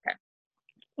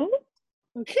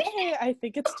Okay, I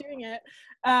think it's doing it.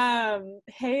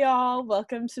 Hey y'all,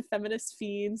 welcome to Feminist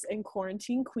Fiends and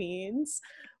Quarantine Queens.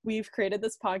 We've created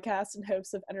this podcast in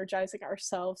hopes of energizing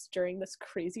ourselves during this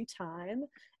crazy time,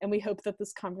 and we hope that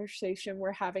this conversation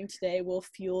we're having today will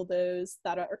fuel those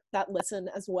that listen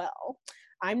as well.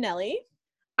 I'm Nellie.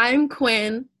 I'm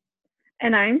Quinn.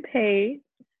 And I'm Paige.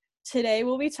 Today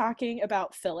we'll be talking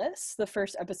about Phyllis, the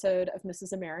first episode of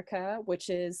Mrs. America, which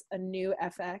is a new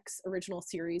FX original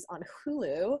series on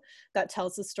Hulu that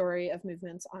tells the story of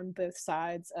movements on both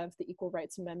sides of the Equal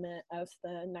Rights Amendment of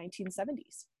the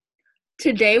 1970s.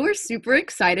 Today we're super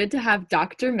excited to have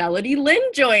Dr. Melody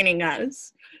Lehn joining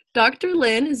us. Dr.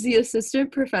 Lehn is the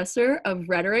Assistant Professor of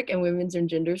Rhetoric and Women's and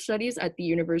Gender Studies at the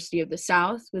University of the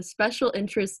South, with special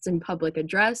interests in public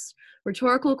address,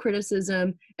 rhetorical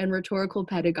criticism, and rhetorical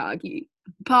pedagogy.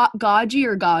 Pedagogy.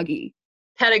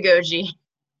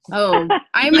 Oh,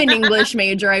 I'm an English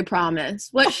major, I promise.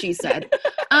 What she said.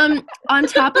 On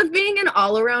top of being an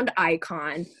all-around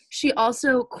icon, she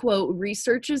also, quote,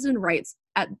 researches and writes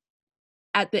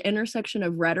at the intersection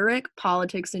of rhetoric,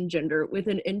 politics, and gender with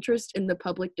an interest in the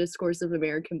public discourse of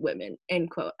American women,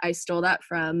 end quote. I stole that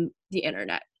from the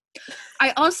internet.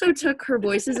 I also took her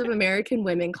Voices of American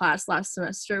Women class last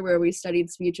semester, where we studied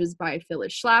speeches by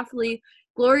Phyllis Schlafly,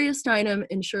 Gloria Steinem,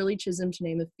 and Shirley Chisholm, to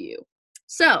name a few.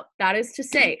 So, that is to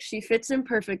say, she fits in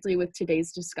perfectly with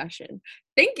today's discussion.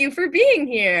 Thank you for being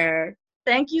here.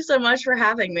 Thank you so much for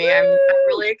having me. I'm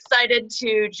really excited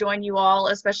to join you all,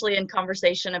 especially in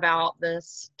conversation about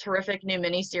this terrific new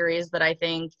miniseries that I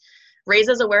think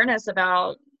raises awareness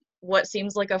about what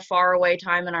seems like a faraway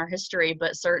time in our history,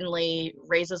 but certainly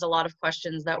raises a lot of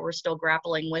questions that we're still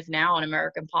grappling with now in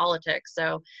American politics.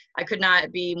 So I could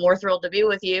not be more thrilled to be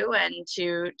with you and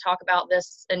to talk about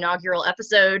this inaugural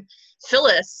episode,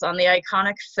 Phyllis, on the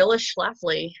iconic Phyllis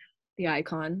Schlafly. The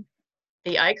icon.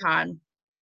 The icon.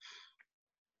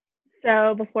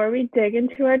 So before we dig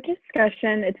into our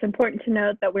discussion, it's important to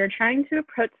note that we're trying to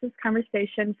approach this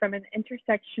conversation from an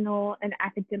intersectional and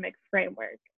academic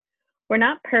framework. We're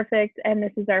not perfect, and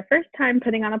this is our first time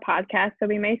putting on a podcast, so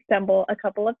we may stumble a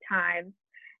couple of times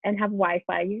and have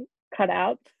Wi-Fi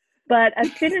cutouts. But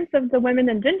as students of the Women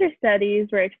and Gender Studies,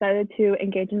 we're excited to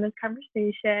engage in this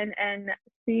conversation and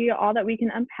see all that we can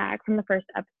unpack from the first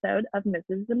episode of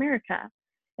Mrs. America.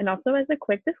 And also, as a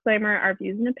quick disclaimer, our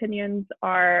views and opinions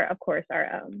are, of course,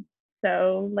 our own.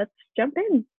 So let's jump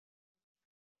in.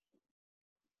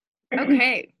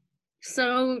 Okay,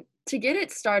 so to get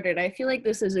it started, I feel like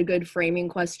this is a good framing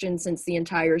question since the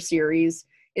entire series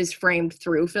is framed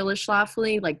through Phyllis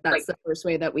Schlafly. Like, that's the first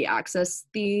way that we access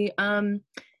the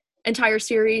entire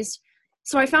series.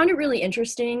 So I found it really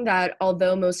interesting that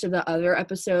although most of the other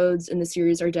episodes in the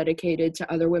series are dedicated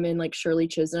to other women like Shirley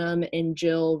Chisholm and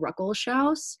Jill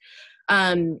Ruckelshaus,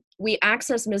 we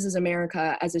access Mrs.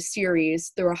 America as a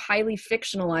series through a highly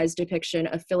fictionalized depiction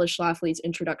of Phyllis Schlafly's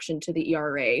introduction to the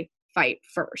ERA fight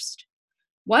first.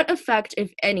 What effect,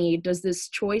 if any, does this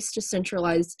choice to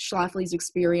centralize Schlafly's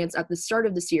experience at the start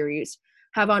of the series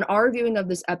have on our viewing of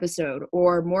this episode,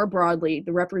 or more broadly,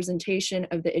 the representation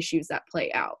of the issues that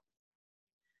play out?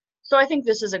 So I think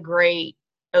this is a great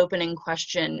opening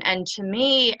question. And to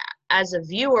me, as a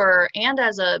viewer and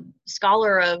as a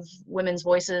scholar of women's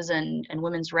voices and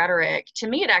women's rhetoric, to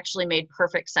me, it actually made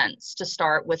perfect sense to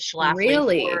start with Schlafly.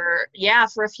 Really?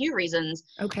 For a few reasons.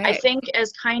 Okay. I think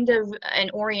as kind of an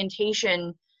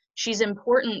orientation, she's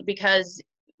important because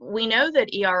we know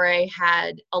that ERA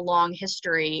had a long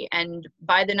history, and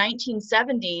by the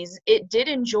 1970s, it did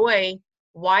enjoy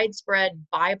widespread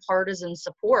bipartisan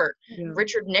support. Yeah.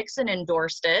 Richard Nixon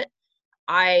endorsed it.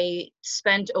 I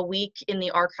spent a week in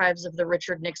the archives of the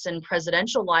Richard Nixon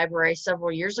Presidential Library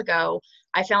several years ago.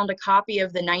 I found a copy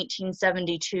of the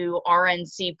 1972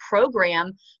 RNC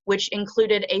program, which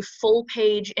included a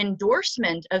full-page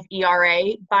endorsement of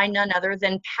ERA by none other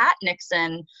than Pat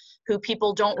Nixon, who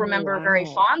people don't remember very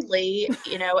fondly,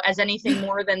 as anything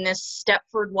more than this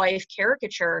Stepford wife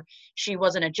caricature. She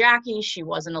wasn't a Jackie, she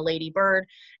wasn't a Lady Bird,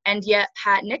 and yet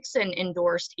Pat Nixon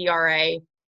endorsed ERA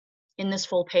in this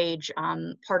full page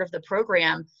part of the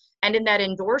program. And in that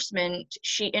endorsement,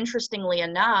 she, interestingly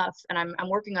enough, and I'm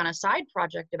working on a side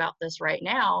project about this right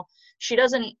now, she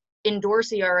doesn't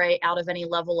endorse ERA out of any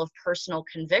level of personal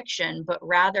conviction, but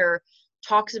rather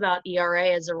talks about ERA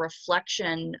as a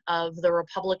reflection of the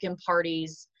Republican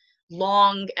Party's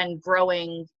long and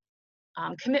growing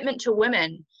commitment to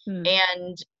women.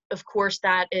 And of course,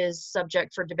 that is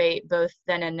subject for debate both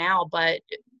then and now, but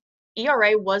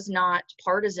ERA was not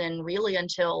partisan really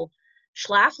until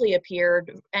Schlafly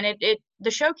appeared, and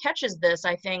the show catches this,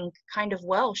 I think, kind of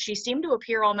well. She seemed to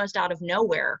appear almost out of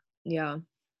nowhere. Yeah.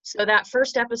 So that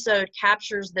first episode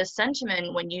captures this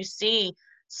sentiment when you see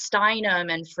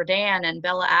Steinem and Friedan and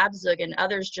Bella Abzug and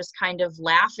others just kind of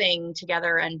laughing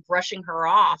together and brushing her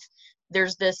off.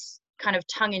 There's this kind of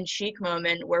tongue-in-cheek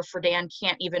moment where Friedan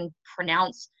can't even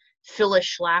pronounce Phyllis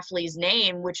Schlafly's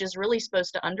name, which is really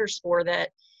supposed to underscore that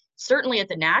certainly at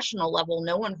the national level,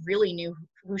 no one really knew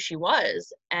who she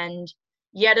was. And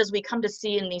yet, as we come to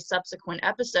see in these subsequent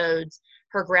episodes,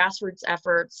 her grassroots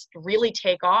efforts really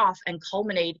take off and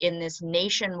culminate in this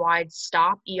nationwide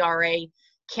Stop ERA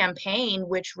campaign,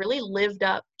 which really lived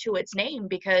up to its name,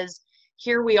 because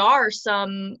here we are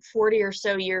some 40 or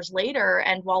so years later,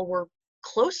 and while we're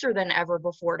closer than ever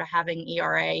before to having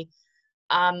ERA,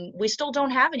 we still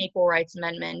don't have an equal rights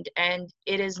amendment. And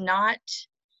it is not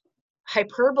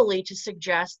hyperbole to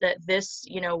suggest that this,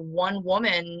 one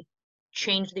woman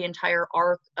changed the entire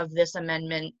arc of this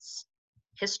amendment's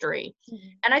history. Mm-hmm.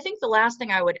 And I think the last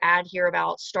thing I would add here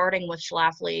about starting with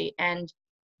Schlafly, and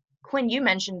Quinn, you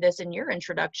mentioned this in your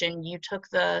introduction, you took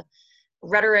the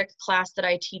rhetoric class that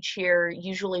I teach here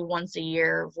usually once a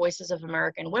year, Voices of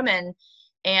American Women.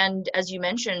 And as you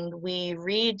mentioned, we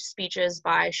read speeches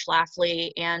by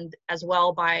Schlafly and as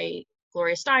well by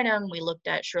Gloria Steinem. We looked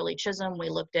at Shirley Chisholm, we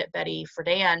looked at Betty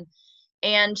Friedan.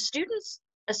 And students,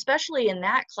 especially in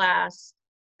that class,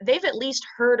 they've at least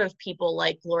heard of people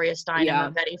like Gloria Steinem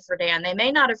or Betty Friedan. They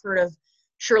may not have heard of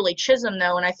Shirley Chisholm,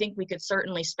 though, and I think we could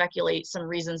certainly speculate some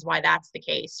reasons why that's the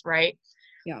case, right?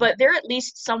 Yeah. But they're at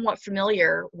least somewhat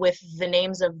familiar with the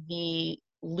names of the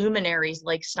luminaries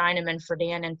like Steinem and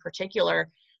Friedan in particular.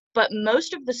 But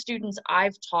most of the students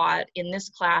I've taught in this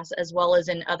class, as well as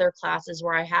in other classes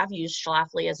where I have used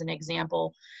Schlafly as an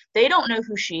example, they don't know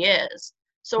who she is.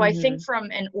 So mm-hmm. I think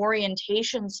from an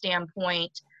orientation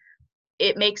standpoint,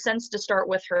 it makes sense to start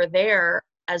with her there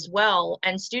as well.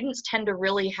 And students tend to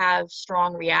really have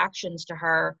strong reactions to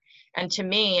her. And to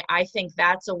me, I think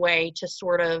that's a way to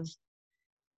sort of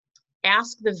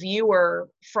ask the viewer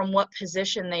from what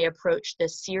position they approach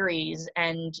this series,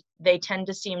 and they tend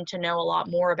to seem to know a lot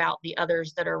more about the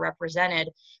others that are represented.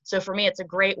 So for me, it's a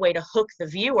great way to hook the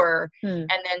viewer and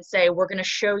then say, we're going to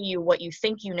show you what you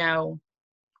think you know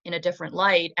in a different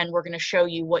light, and we're going to show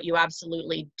you what you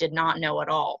absolutely did not know at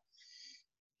all.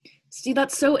 See,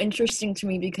 that's so interesting to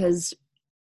me because,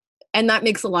 and that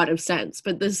makes a lot of sense,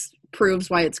 but this proves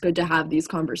why it's good to have these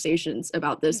conversations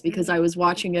about this, because I was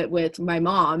watching it with my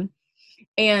mom,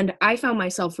 and I found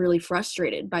myself really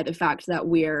frustrated by the fact that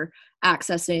we're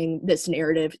accessing this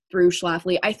narrative through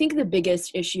Schlafly. I think the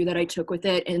biggest issue that I took with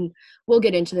it, and we'll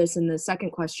get into this in the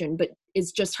second question, but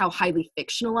is just how highly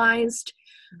fictionalized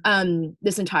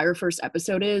this entire first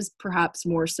episode is, perhaps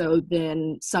more so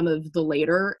than some of the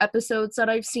later episodes that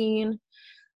I've seen.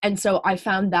 And so I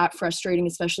found that frustrating,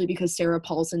 especially because Sarah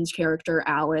Paulson's character,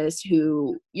 Alice,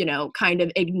 who, kind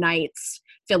of ignites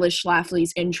Phyllis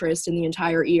Schlafly's interest in the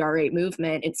entire ERA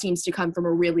movement, it seems to come from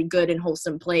a really good and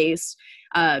wholesome place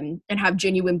and have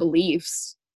genuine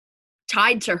beliefs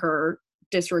tied to her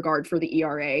disregard for the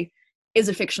ERA, is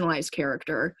a fictionalized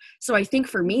character. So I think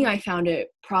for me, I found it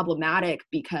problematic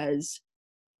because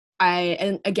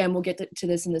and again, we'll get to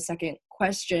this in the second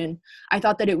question, I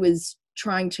thought that it was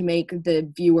trying to make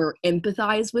the viewer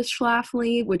empathize with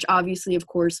Schlafly, which obviously, of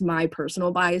course, my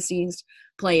personal biases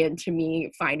play into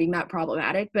me finding that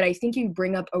problematic. But I think you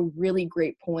bring up a really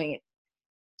great point.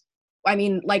 I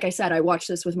mean, like I said, I watched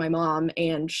this with my mom,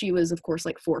 and she was, of course,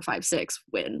 like 4, 5, 6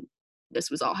 when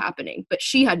this was all happening, but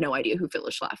she had no idea who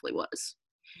Phyllis Schlafly was.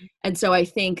 And so I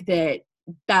think that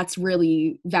that's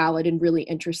really valid and really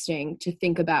interesting to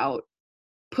think about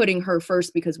putting her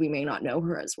first because we may not know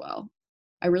her as well.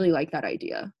 I really like that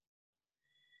idea.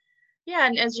 Yeah,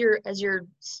 and as you're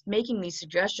making these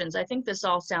suggestions, I think this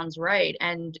all sounds right.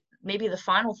 And maybe the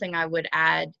final thing I would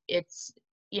add, it's,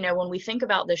 when we think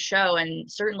about this show, and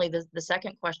certainly the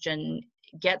second question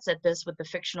gets at this with the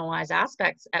fictionalized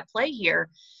aspects at play here,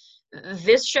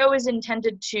 this show is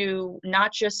intended to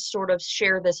not just sort of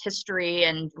share this history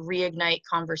and reignite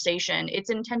conversation, it's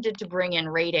intended to bring in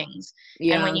ratings.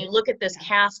 Yeah. And when you look at this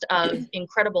cast of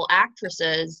incredible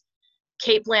actresses,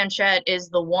 Cate Blanchett is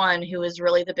the one who is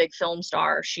really the big film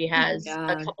star. She has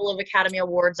a couple of Academy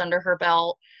Awards under her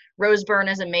belt. Rose Byrne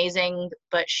is amazing,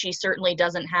 but she certainly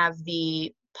doesn't have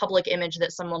the public image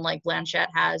that someone like Blanchett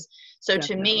has. So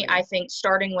Definitely. To me, I think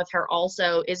starting with her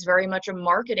also is very much a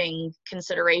marketing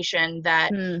consideration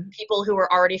that people who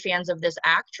are already fans of this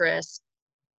actress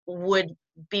would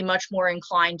be much more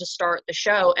inclined to start the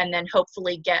show and then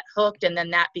hopefully get hooked. And then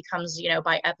that becomes,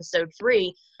 by episode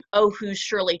 3, oh, who's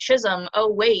Shirley Chisholm?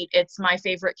 Oh, wait, it's my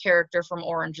favorite character from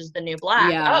Orange is the New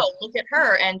Black. Yeah. Oh, look at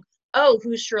her. And oh,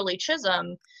 who's Shirley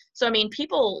Chisholm? So, I mean,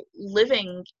 people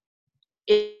living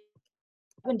in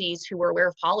the 70s who were aware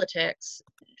of politics,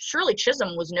 Shirley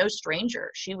Chisholm was no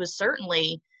stranger. She was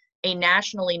certainly a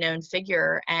nationally known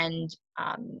figure, and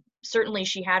certainly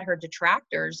she had her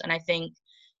detractors, and I think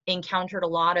encountered a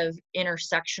lot of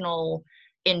intersectional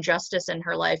injustice in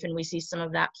her life, and we see some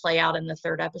of that play out in the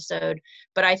third episode.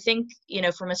 But I think, you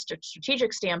know, from a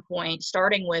strategic standpoint,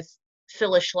 starting with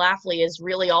Phyllis Schlafly is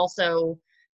really also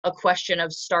a question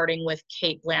of starting with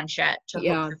Cate Blanchett to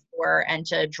hook for and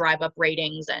to drive up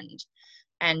ratings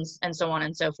and so on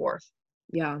and so forth.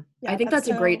 Yeah, I think that's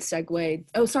a great segue.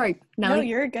 Oh, sorry. No,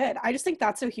 you're good. I just think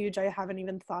that's so huge. I haven't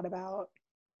even thought about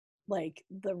like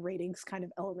the ratings kind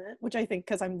of element, which I think,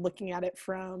 because I'm looking at it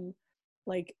from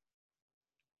like,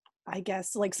 I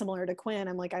guess, like similar to Quinn,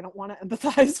 I'm like, I don't want to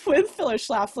empathize with Phyllis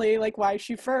Schlafly, like, why is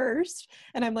she first?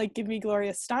 And I'm like, give me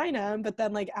Gloria Steinem. But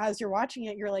then, like, as you're watching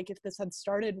it, you're like, if this had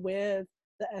started with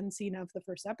the end scene of the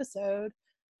first episode,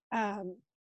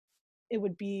 it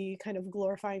would be kind of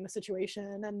glorifying the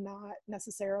situation and not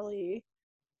necessarily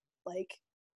like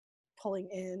pulling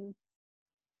in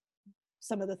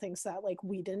some of the things that like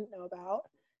we didn't know about.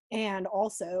 And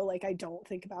also, like, I didn't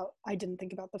think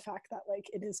about the fact that like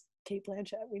it is Cate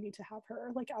Blanchett. We need to have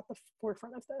her like at the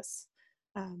forefront of this.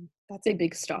 That's a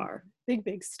big star.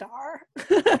 Big star.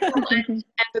 And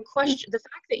the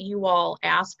fact that you all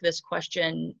ask this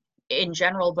question in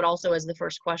general, but also as the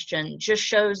first question, just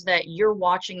shows that you're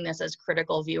watching this as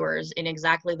critical viewers in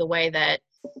exactly the way that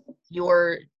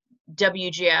your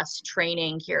WGS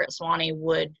training here at Sewanee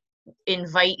would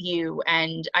invite you,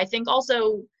 and I think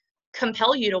also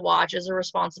compel you to watch as a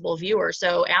responsible viewer.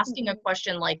 So asking a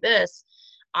question like this,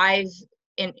 for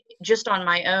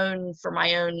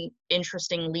my own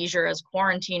interesting leisure as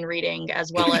quarantine reading,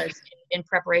 as well as in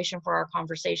preparation for our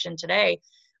conversation today,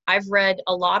 I've read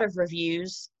a lot of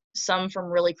reviews, some from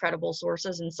really credible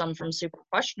sources and some from super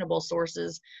questionable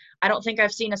sources. I don't think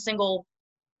I've seen a single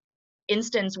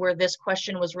instance where this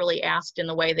question was really asked in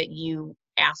the way that you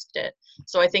asked it.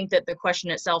 So I think that the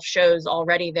question itself shows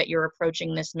already that you're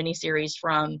approaching this miniseries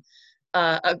from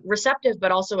a receptive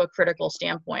but also a critical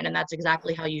standpoint, and that's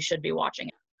exactly how you should be watching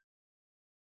it.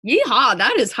 Yeehaw,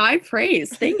 that is high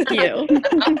praise. Thank you.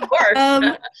 Of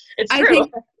course. It's true.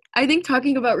 I think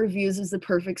talking about reviews is the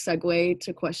perfect segue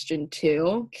to question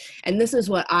 2. And this is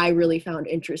what I really found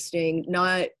interesting,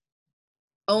 not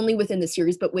only within the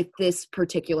series, but with this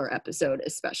particular episode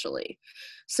especially.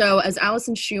 So as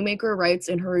Allison Shoemaker writes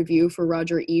in her review for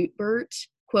Roger Ebert,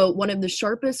 quote, one of the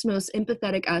sharpest, most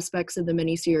empathetic aspects of the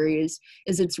miniseries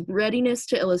is its readiness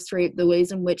to illustrate the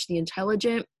ways in which the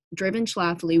intelligent, driven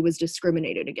Schlafly was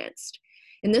discriminated against.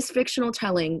 In this fictional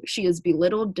telling, she is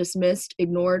belittled, dismissed,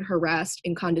 ignored, harassed,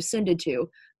 and condescended to,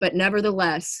 but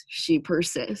nevertheless, she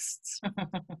persists.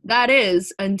 That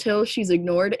is, until she's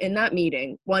ignored in that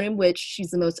meeting, one in which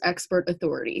she's the most expert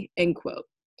authority, end quote.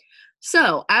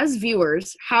 So, as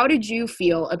viewers, how did you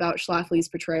feel about Schlafly's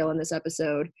portrayal in this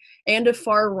episode, and of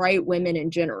far-right women in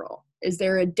general? Is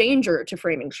there a danger to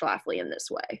framing Schlafly in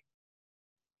this way?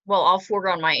 Well, I'll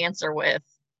foreground my answer with,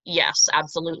 yes,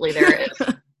 absolutely there is.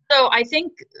 So I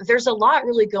think there's a lot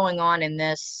really going on in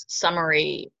this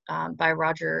summary by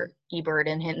Roger Ebert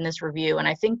in this review. And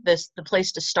I think the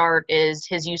place to start is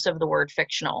his use of the word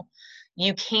fictional.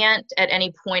 You can't at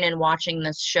any point in watching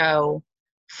this show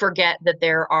forget that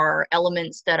there are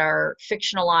elements that are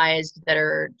fictionalized, that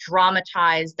are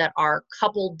dramatized, that are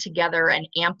coupled together and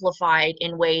amplified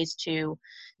in ways to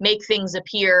make things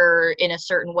appear in a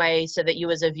certain way so that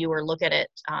you as a viewer look at it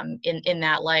in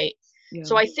that light. Yeah.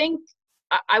 So I think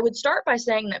I would start by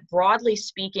saying that broadly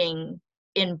speaking,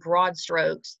 in broad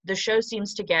strokes, the show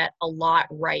seems to get a lot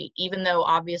right, even though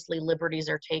obviously liberties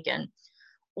are taken.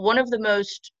 One of the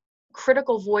most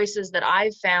critical voices that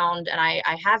I've found, and I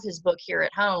have his book here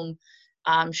at home,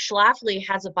 Schlafly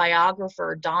has a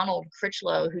biographer, Donald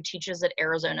Critchlow, who teaches at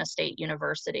Arizona State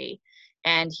University,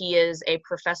 and he is a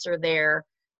professor there.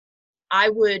 I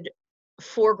would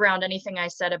foreground anything I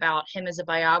said about him as a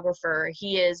biographer.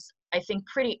 He is, I think,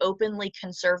 pretty openly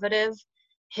conservative.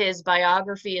 His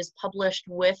biography is published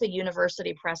with a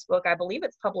university press book. I believe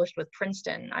it's published with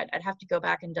Princeton. I'd have to go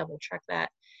back and double check that.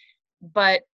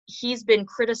 But he's been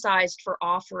criticized for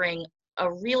offering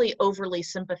a really overly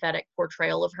sympathetic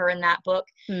portrayal of her in that book.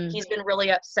 He's been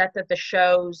really upset that the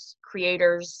show's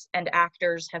creators and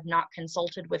actors have not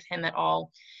consulted with him at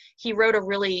all. He wrote a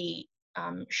really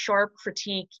sharp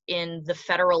critique in The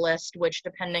Federalist, which,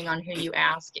 depending on who you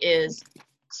ask, is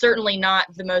certainly not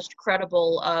the most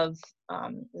credible of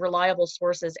reliable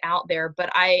sources out there, but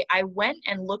I went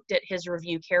and looked at his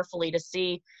review carefully to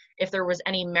see if there was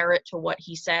any merit to what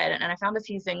he said, and I found a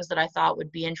few things that I thought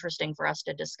would be interesting for us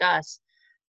to discuss.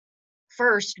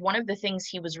 First, one of the things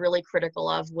he was really critical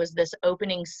of was this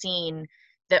opening scene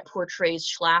that portrays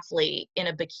Schlafly in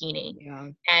a bikini. Yeah.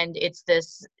 And it's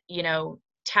this, you know,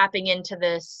 tapping into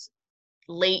this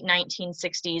late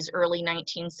 1960s, early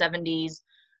 1970s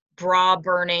bra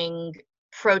burning,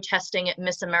 protesting at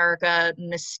Miss America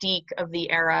mystique of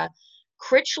the era.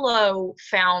 Critchlow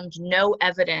found no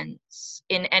evidence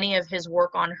in any of his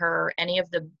work on her, any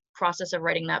of the process of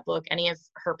writing that book, any of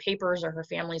her papers or her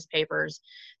family's papers,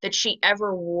 that she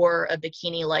ever wore a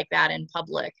bikini like that in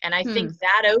public. And I think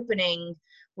that opening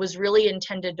was really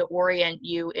intended to orient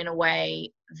you in a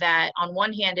way that, on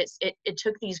one hand, it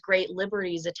took these great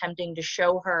liberties attempting to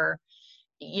show her,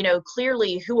 you know,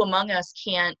 clearly who among us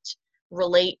can't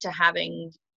relate to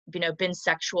having, you know, been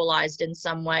sexualized in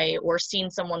some way or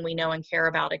seen someone we know and care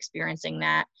about experiencing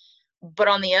that. But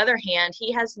on the other hand,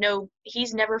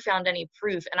 he's never found any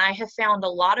proof. And I have found a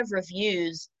lot of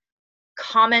reviews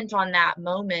comment on that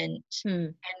moment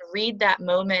and read that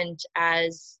moment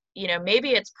as, you know,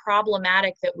 maybe it's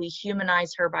problematic that we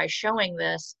humanize her by showing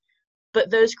this, but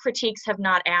those critiques have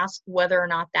not asked whether or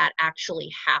not that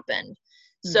actually happened.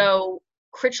 So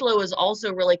Critchlow is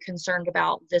also really concerned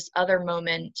about this other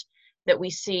moment that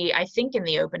we see, I think, in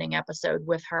the opening episode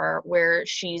with her, where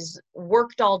she's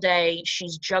worked all day,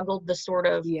 she's juggled the sort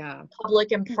of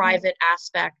public and private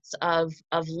aspects of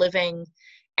living,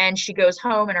 and she goes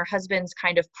home and her husband's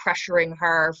kind of pressuring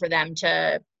her for them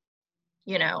to,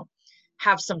 you know,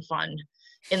 have some fun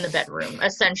in the bedroom,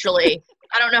 essentially.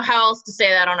 I don't know how else to say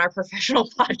that on our professional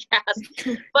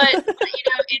podcast, but, you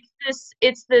know,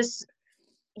 it's this,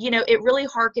 you know, it really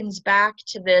harkens back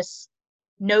to this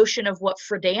notion of what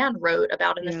Friedan wrote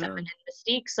about in The Feminine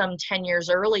Mystique some 10 years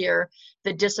earlier,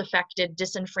 the disaffected,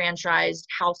 disenfranchised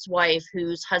housewife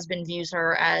whose husband views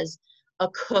her as a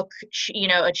cook, you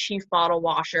know, a chief bottle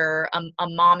washer, a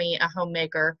mommy, a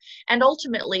homemaker, and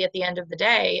ultimately, at the end of the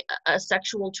day, a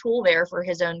sexual tool there for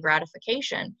his own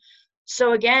gratification.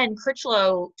 So again,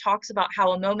 Critchlow talks about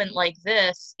how a moment like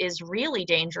this is really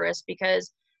dangerous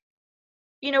because,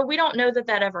 you know, we don't know that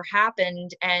that ever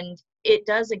happened. And it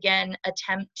does, again,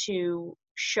 attempt to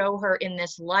show her in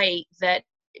this light that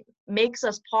makes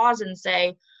us pause and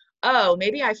say, oh,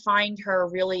 maybe I find her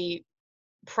really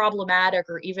problematic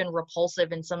or even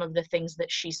repulsive in some of the things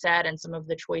that she said and some of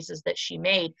the choices that she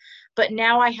made. But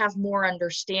now I have more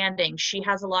understanding. She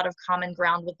has a lot of common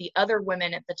ground with the other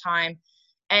women at the time.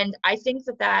 And I think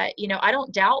that, you know, I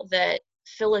don't doubt that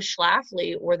Phyllis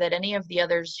Schlafly or that any of the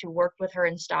others who worked with her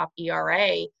in Stop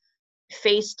ERA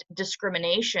faced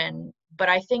discrimination. But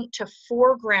I think to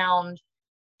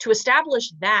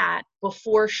establish that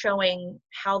before showing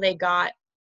how they got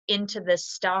into this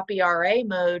Stop ERA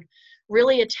mode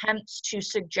really attempts to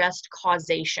suggest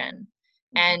causation.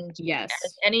 And as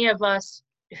any of us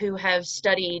who have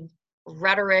studied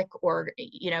rhetoric or,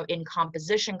 you know, in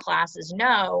composition classes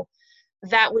know,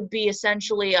 that would be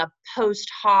essentially a post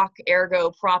hoc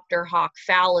ergo propter hoc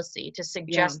fallacy to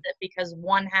suggest that because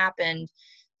one happened,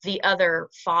 the other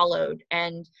followed.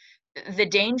 And the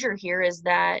danger here is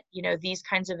that, you know, these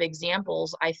kinds of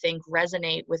examples, I think,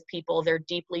 resonate with people. They're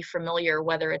deeply familiar,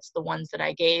 whether it's the ones that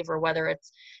I gave or whether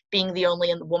it's being the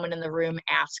only woman in the room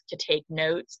asked to take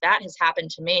notes. That has happened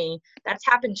to me. That's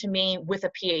happened to me with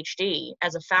a PhD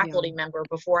as a faculty member.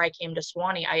 Before I came to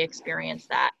Sewanee, I experienced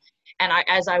that. And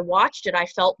as I watched it, I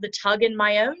felt the tug in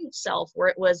my own self where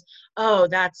it was, oh,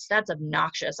 that's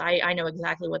obnoxious. I know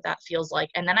exactly what that feels like.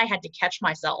 And then I had to catch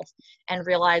myself and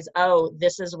realize, oh,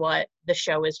 this is what the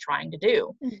show is trying to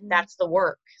do. That's the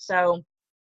work. So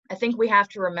I think we have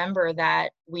to remember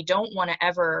that we don't want to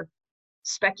ever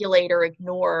speculate or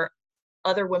ignore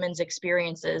other women's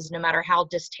experiences, no matter how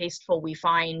distasteful we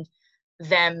find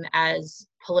them as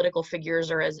political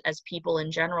figures or as people in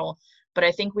general. But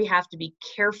I think we have to be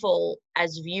careful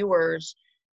as viewers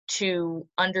to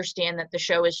understand that the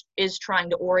show is trying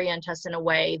to orient us in a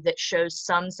way that shows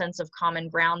some sense of common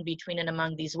ground between and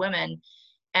among these women.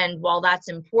 And while that's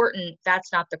important,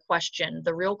 that's not the question.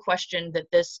 The real question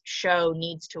that this show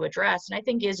needs to address, and I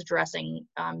think is addressing,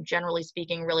 generally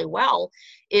speaking, really well,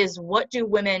 is what do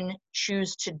women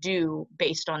choose to do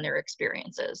based on their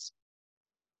experiences?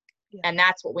 And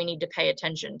that's what we need to pay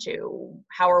attention to.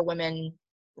 How are women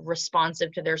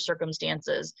responsive to their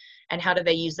circumstances, and how do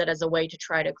they use that as a way to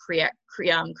try to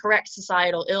correct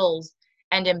societal ills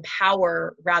and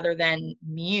empower rather than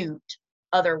mute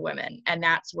other women? And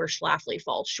that's where Schlafly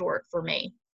falls short for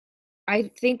me. I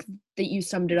think that you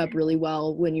summed it up really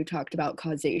well when you talked about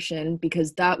causation,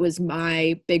 because that was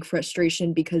my big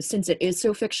frustration, because since it is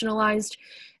so fictionalized,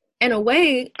 in a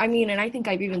way, I mean, and I think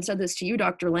I've even said this to you,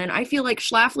 Dr. Lynn, I feel like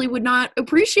Schlafly would not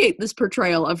appreciate this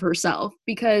portrayal of herself,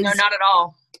 because No, not at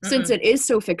all. since it is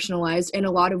so fictionalized, in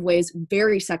a lot of ways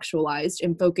very sexualized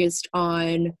and focused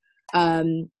on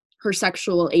her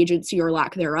sexual agency or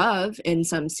lack thereof in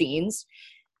some scenes,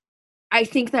 I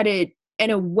think that it, in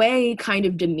a way, kind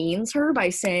of demeans her by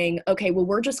saying, okay, well,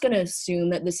 we're just going to assume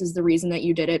that this is the reason that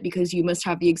you did it, because you must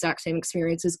have the exact same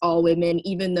experience as all women,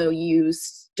 even though you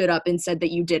stood up and said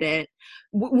that you didn't.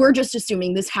 We're just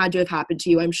assuming this had to have happened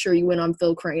to you. I'm sure you went on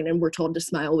Phil Crane and were told to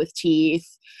smile with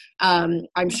teeth.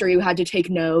 I'm sure you had to take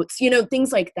notes,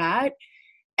 things like that.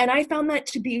 And I found that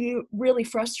to be really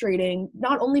frustrating,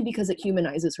 not only because it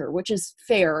humanizes her, which is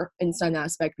fair in some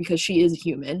aspect because she is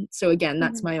human. So again,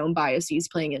 that's my own biases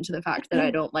playing into the fact that I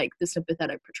don't like the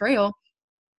sympathetic portrayal.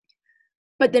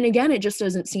 But then again, it just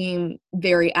doesn't seem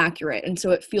very accurate. And so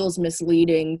it feels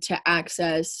misleading to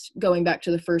access, going back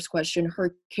to the first question,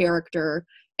 her character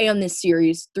and this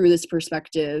series through this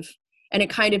perspective. And it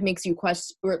kind of makes you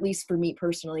question, or at least for me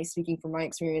personally, speaking from my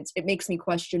experience, it makes me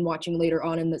question watching later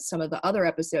on in some of the other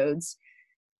episodes,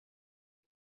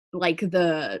 like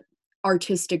the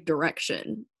artistic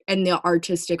direction and the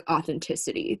artistic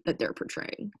authenticity that they're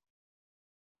portraying.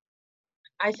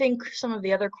 I think some of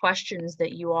the other questions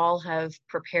that you all have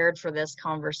prepared for this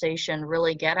conversation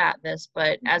really get at this,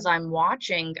 but as I'm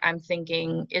watching, I'm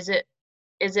thinking, is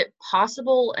it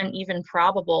possible and even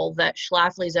probable that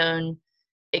Schlafly's own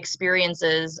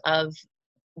experiences of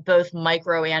both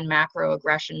micro and macro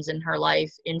aggressions in her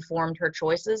life informed her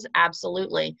choices?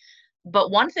 Absolutely.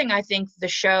 But one thing I think the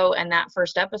show and that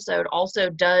first episode also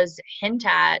does hint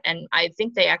at, and I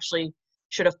think they actually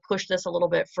should have pushed this a little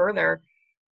bit further,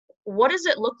 what does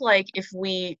it look like if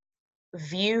we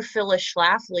view Phyllis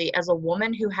Schlafly as a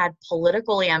woman who had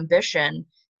political ambition,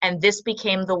 and this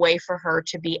became the way for her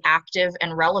to be active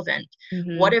and relevant?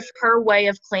 What if her way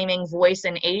of claiming voice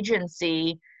and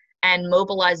agency and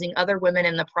mobilizing other women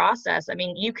in the process? I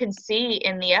mean, you can see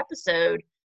in the episode,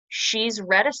 she's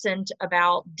reticent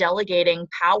about delegating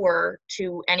power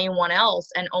to anyone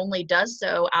else, and only does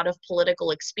so out of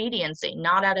political expediency,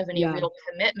 not out of any real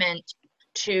commitment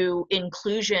to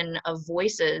inclusion of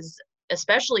voices,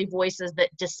 especially voices that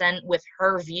dissent with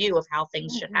her view of how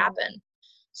things should happen.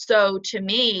 So to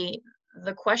me,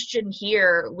 the question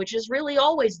here, which is really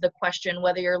always the question,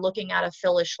 whether you're looking at a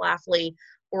Phyllis Schlafly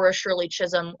or a Shirley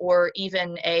Chisholm or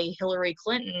even a Hillary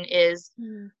Clinton, is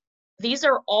these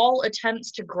are all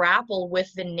attempts to grapple with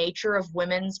the nature of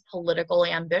women's political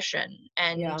ambition.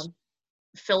 And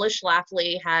Phyllis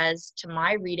Schlafly has, to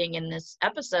my reading in this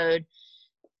episode,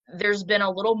 there's been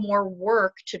a little more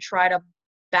work to try to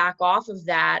back off of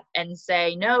that and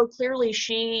say, no, clearly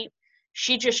she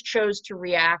just chose to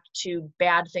react to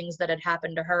bad things that had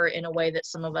happened to her in a way that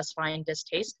some of us find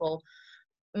distasteful.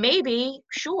 Maybe,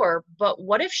 sure, but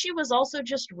what if she was also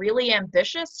just really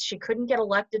ambitious? She couldn't get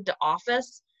elected to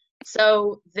office,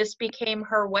 so this became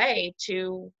her way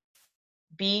to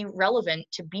be relevant,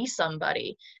 to be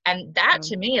somebody. And that,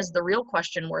 to me, is the real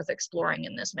question worth exploring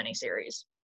in this miniseries.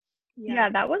 Yeah,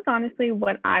 that was honestly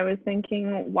what I was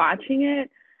thinking watching it,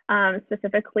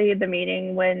 specifically the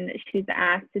meeting when she's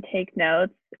asked to take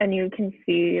notes, and you can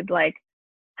see like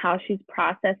how she's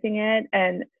processing it.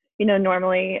 And,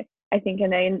 normally I think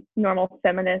in a normal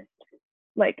feminist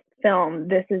like film,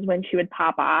 this is when she would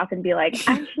pop off and be like,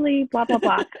 actually, blah, blah,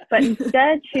 blah. But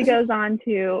instead she goes on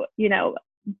to,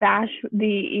 bash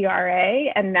the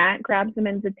ERA, and that grabs the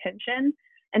men's attention.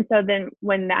 And so then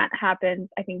when that happens,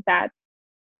 I think that's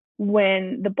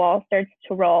when the ball starts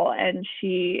to roll, and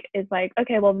she is like,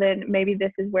 okay, well then maybe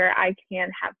this is where I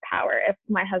can have power. If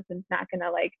my husband's not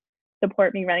gonna like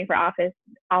support me running for office,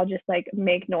 I'll just like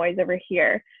make noise over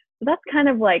here. So that's kind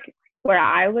of like where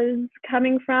I was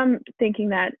coming from, thinking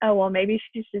that, oh well, maybe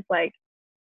she's just like,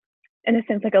 in a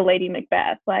sense, like a Lady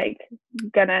Macbeth, like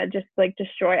gonna just like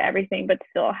destroy everything but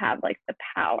still have like the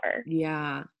power.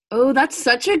 Yeah. Oh, that's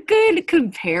such a good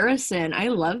comparison. I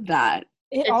love that.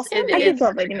 It also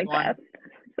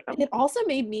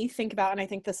made me think about, and I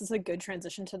think this is a good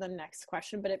transition to the next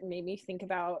question, but it made me think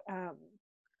about,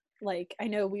 like, I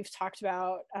know we've talked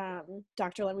about,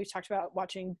 Dr. Lynn, we've talked about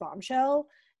watching Bombshell,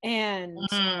 and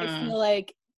I feel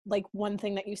like one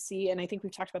thing that you see, and I think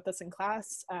we've talked about this in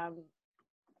class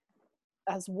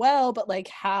as well, but like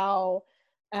how,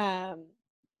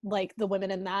 like the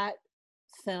women in that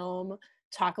film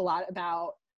talk a lot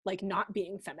about like not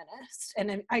being feminist,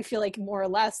 and I feel like more or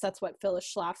less that's what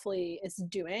Phyllis Schlafly is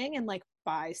doing, and like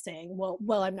by saying,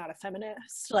 well I'm not a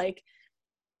feminist, like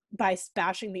by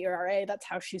bashing the ERA, that's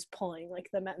how she's pulling like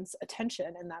the men's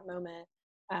attention in that moment,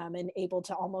 and able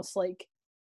to almost like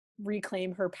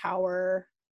reclaim her power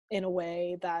in a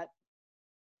way that,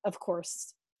 of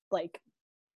course, like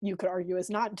you could argue is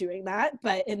not doing that,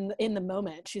 but in the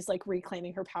moment she's like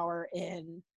reclaiming her power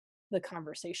in the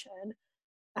conversation.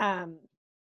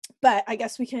 But I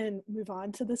guess we can move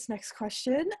on to this next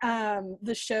question.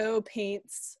 The show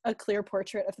paints a clear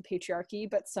portrait of the patriarchy,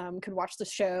 but some could watch the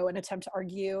show and attempt to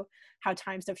argue how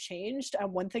times have changed.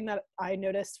 One thing that I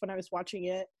noticed when I was watching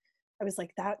it, I was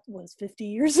like, that was 50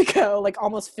 years ago, like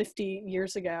almost 50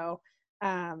 years ago.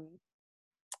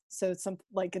 So some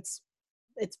like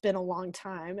it's been a long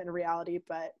time in reality,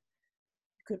 but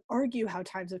you could argue how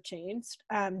times have changed.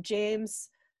 James,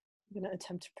 I'm going to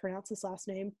attempt to pronounce his last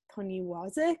name,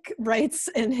 Poniwazik, writes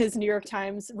in his New York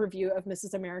Times review of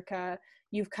Mrs. America,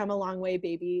 "You've come a long way,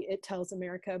 baby. It tells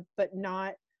America, but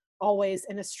not always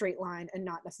in a straight line and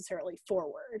not necessarily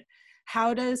forward."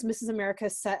 How does Mrs. America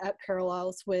set up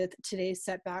parallels with today's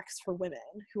setbacks for women?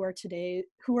 Who are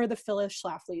the Phyllis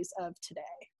Schlaflys of today?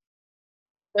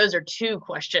 Those are two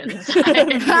questions.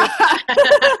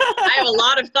 I have a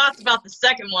lot of thoughts about the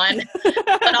second one,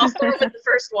 but I'll start with the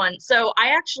first one. So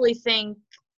I actually think,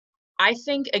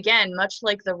 again, much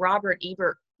like the Robert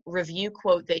Ebert review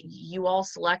quote that you all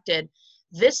selected,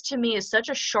 this to me is such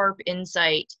a sharp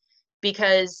insight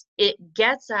because it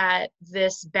gets at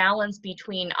this balance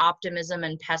between optimism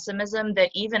and pessimism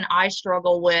that even I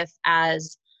struggle with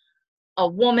as a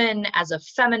woman, as a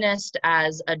feminist,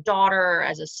 as a daughter,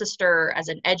 as a sister, as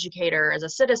an educator, as a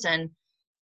citizen.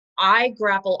 I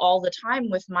grapple all the time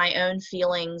with my own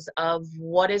feelings of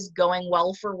what is going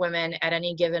well for women at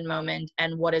any given moment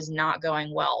and what is not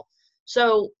going well.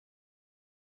 So,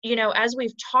 you know, as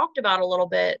we've talked about a little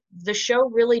bit, the show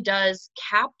really does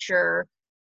capture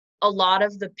a lot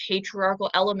of the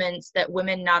patriarchal elements that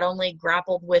women not only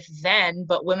grappled with then,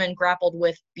 but women grappled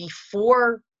with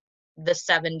before the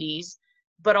 70s,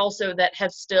 but also that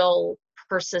have still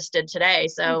persisted today.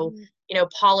 So, you know,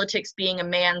 politics being a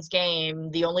man's game,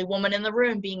 the only woman in the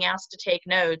room being asked to take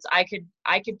notes. I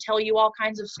could tell you all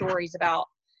kinds of stories about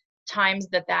times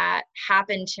that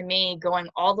happened to me going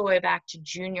all the way back to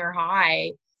junior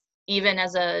high, even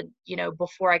as a, you know,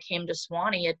 before I came to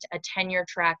Sewanee, a tenure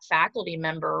track faculty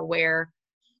member, where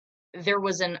there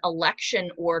was an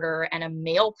election order and a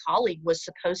male colleague was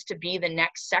supposed to be the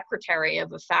next secretary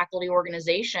of a faculty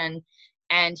organization.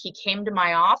 And he came to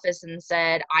my office and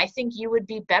said, "I think you would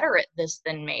be better at this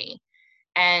than me."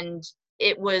 And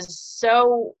it was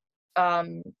so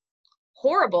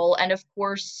horrible. And of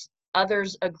course,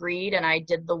 others agreed and I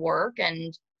did the work.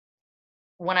 And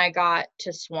when I got to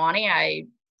Sewanee, I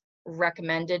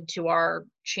recommended to our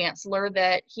chancellor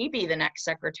that he be the next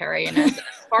secretary. And as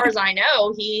far as I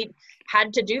know, he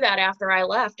had to do that after I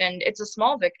left. And it's a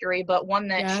small victory, but one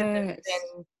that should have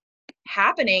been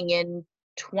happening in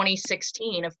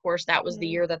 2016. Of course, that was the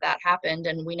year that happened.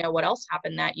 And we know what else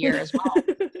happened that year as well.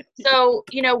 So,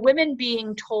 you know, women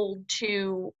being told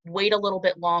to wait a little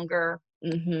bit longer,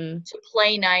 to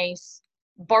play nice,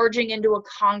 barging into a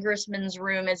congressman's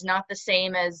room is not the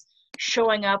same as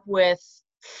showing up with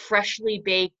freshly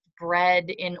baked bread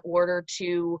in order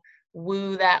to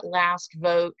woo that last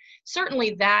vote.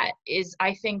 Certainly that is,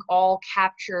 I think, all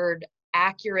captured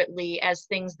accurately as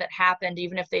things that happened,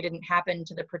 even if they didn't happen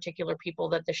to the particular people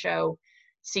that the show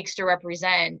seeks to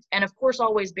represent. And of course,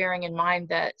 always bearing in mind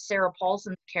that Sarah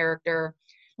Paulson's character,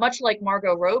 much like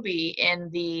Margot Robbie in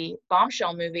the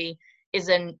Bombshell movie, is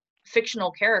a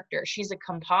fictional character. She's a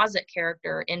composite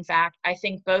character. In fact, I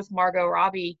think both Margot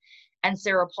Robbie and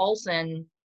Sarah Paulson,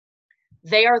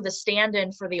 they are the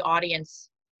stand-in for the audience.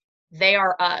 They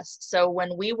are us. So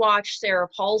when we watch Sarah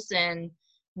Paulson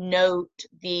note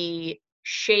the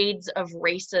shades of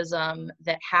racism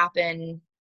that happen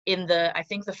in I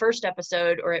think the first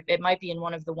episode, or it might be in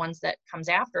one of the ones that comes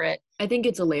after it. I think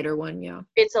it's a later one, yeah.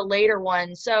 It's a later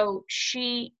one. So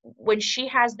when she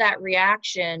has that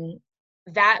reaction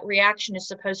is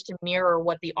supposed to mirror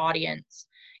what the audience.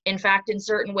 In fact, in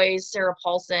certain ways, Sarah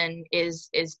Paulson is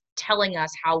telling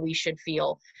us how we should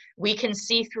feel. We can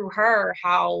see through her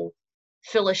how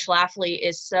Phyllis Schlafly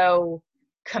is so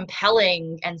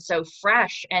compelling and so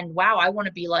fresh, and wow, I want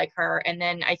to be like her. And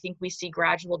then I think we see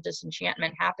gradual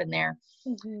disenchantment happen there.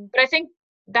 But I think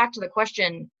back to the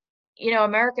question, you know,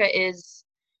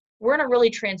 we're in a really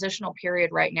transitional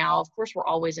period right now. Of course, we're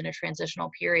always in a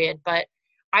transitional period, but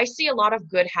I see a lot of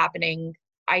good happening.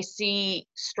 I see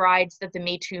strides that the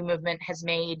Me Too movement has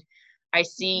made. I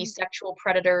see sexual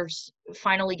predators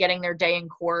finally getting their day in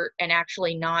court and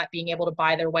actually not being able to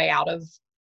buy their way out of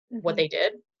what they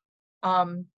did.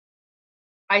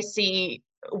 I see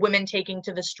women taking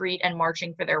to the street and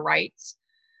marching for their rights.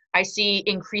 I see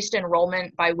increased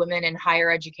enrollment by women in higher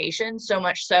education, so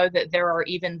much so that there are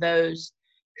even those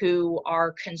who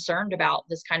are concerned about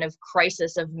this kind of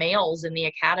crisis of males in the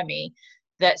academy,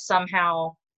 that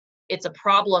somehow it's a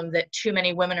problem that too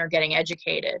many women are getting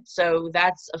educated. So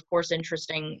that's, of course,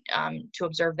 interesting to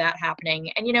observe that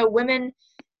happening. And, women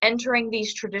entering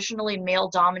these traditionally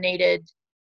male-dominated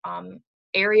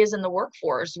areas in the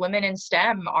workforce, women in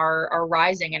STEM are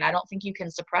rising, and I don't think you can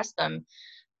suppress them.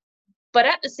 But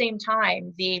at the same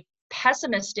time, the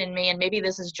pessimist in me, and maybe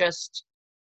this is just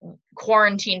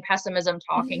quarantine pessimism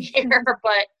talking here,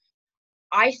 but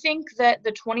I think that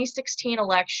the 2016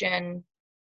 election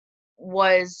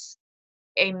was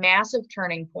a massive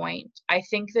turning point. I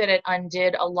think that it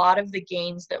undid a lot of the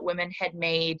gains that women had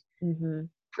made,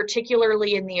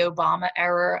 particularly in the Obama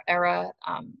era,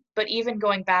 but even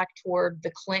going back toward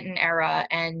the Clinton era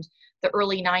and the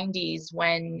early 90s,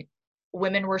 when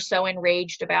women were so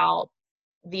enraged about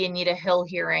the Anita Hill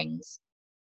hearings.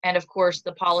 And of course,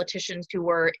 the politicians who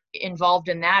were involved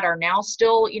in that are now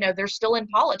still, they're still in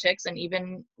politics and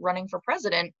even running for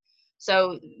president.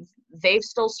 So they've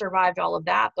still survived all of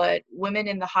that. But women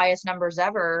in the highest numbers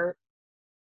ever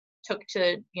took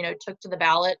to the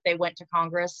ballot. They went to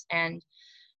Congress, and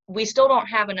we still don't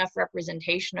have enough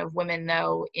representation of women,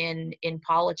 though, in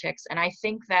politics. And I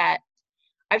think that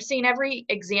I've seen every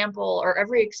example or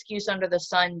every excuse under the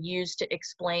sun used to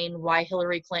explain why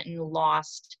Hillary Clinton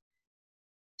lost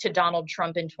to Donald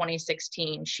Trump in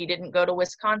 2016. She didn't go to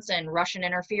Wisconsin, Russian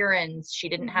interference. She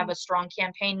didn't have a strong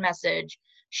campaign message.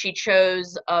 She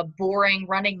chose a boring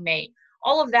running mate.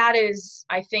 All of that is,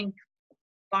 I think,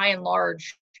 by and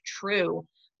large, true.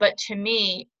 But to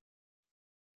me,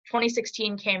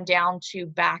 2016 came down to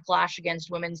backlash against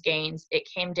women's gains. It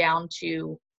came down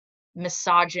to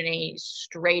misogyny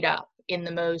straight up in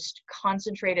the most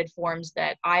concentrated forms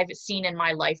that I've seen in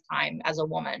my lifetime as a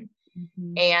woman.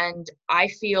 And I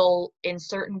feel in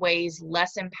certain ways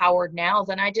less empowered now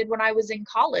than I did when I was in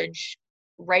college,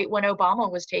 right when Obama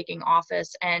was taking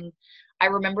office. And I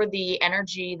remember the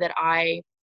energy that I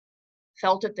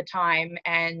felt at the time.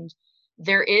 And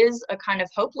there is a kind of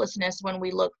hopelessness when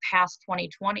we look past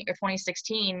 2020 or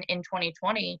 2016 in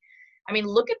 2020. I mean,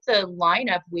 look at the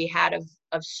lineup we had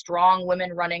of strong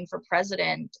women running for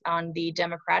president on the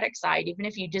Democratic side. Even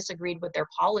if you disagreed with their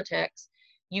politics,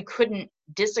 you couldn't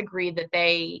disagree that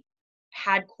they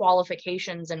had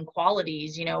qualifications and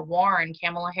qualities. Warren,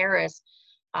 Kamala Harris,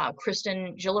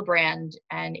 Kristen Gillibrand,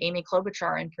 and Amy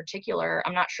Klobuchar in particular.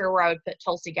 I'm not sure where I would put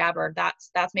Tulsi Gabbard.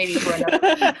 That's maybe for another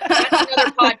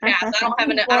podcast. I don't have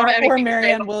anything or to say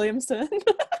Marianne about, Williamson.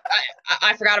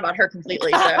 I forgot about her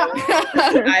completely.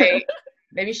 So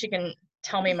maybe she can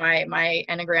tell me my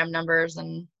Enneagram numbers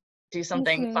and do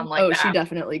something fun like that. She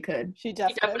definitely could. She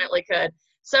definitely could.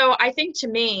 So I think, to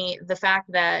me, the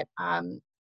fact that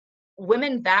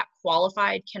women that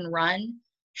qualified can run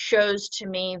shows to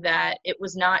me that it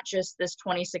was not just this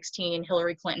 2016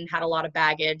 Hillary Clinton had a lot of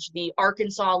baggage. The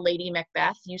Arkansas Lady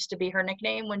Macbeth used to be her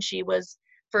nickname when she was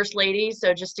first lady.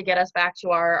 So just to get us back to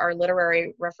our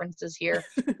literary references here,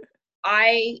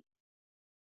 I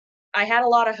had a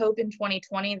lot of hope in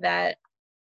 2020 that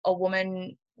a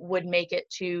woman would make it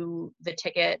to the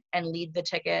ticket and lead the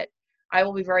ticket. I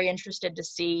will be very interested to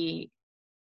see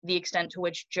the extent to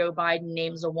which Joe Biden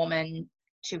names a woman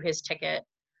to his ticket.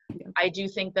 Yeah. I do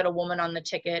think that a woman on the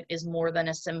ticket is more than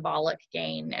a symbolic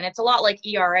gain. And it's a lot like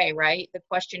ERA, right? The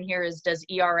question here is, does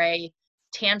ERA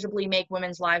tangibly make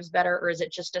women's lives better, or is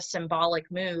it just a symbolic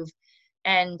move?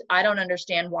 And I don't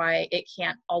understand why it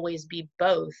can't always be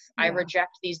both. Yeah. I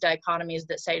reject these dichotomies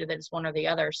that say that it's one or the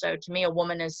other. So to me, a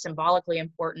woman is symbolically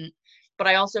important. But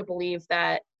I also believe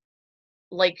that,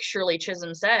 like Shirley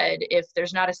Chisholm said, if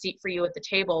there's not a seat for you at the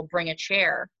table, bring a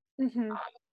chair.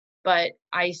 But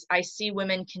I see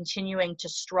women continuing to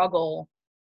struggle.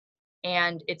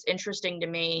 And it's interesting to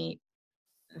me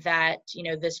that,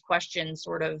 this question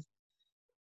sort of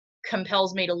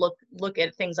compels me to look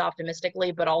at things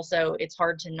optimistically, but also it's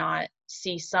hard to not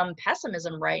see some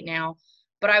pessimism right now.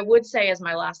 But I would say, as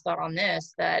my last thought on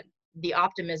this, that the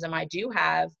optimism I do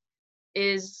have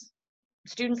is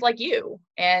students like you,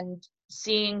 and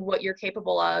seeing what you're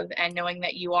capable of, and knowing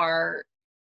that you are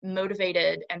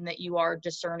motivated, and that you are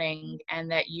discerning, and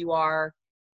that you are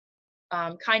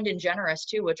kind and generous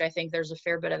too, which I think there's a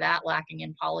fair bit of that lacking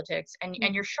in politics. And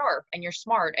you're sharp, and you're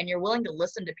smart, and you're willing to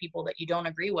listen to people that you don't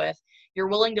agree with. You're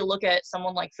willing to look at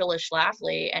someone like Phyllis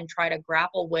Schlafly and try to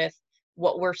grapple with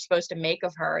what we're supposed to make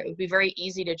of her. It would be very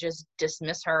easy to just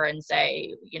dismiss her and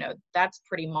say, that's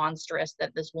pretty monstrous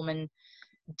that this woman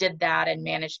did that and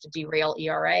managed to derail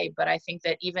ERA. But I think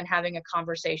that even having a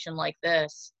conversation like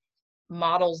this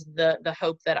models the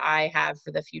hope that I have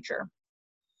for the future.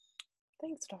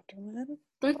 Thanks, Dr. Lynn.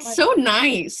 That's so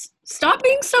nice. Stop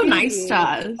being so nice to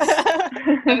us.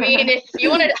 I mean, if you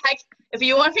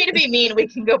want me to be mean, we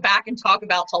can go back and talk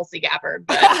about Tulsi Gabbard,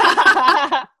 but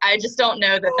I just don't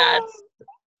know that that's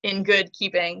in good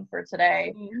keeping for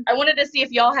today. I wanted to see if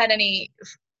y'all had any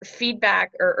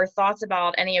feedback or thoughts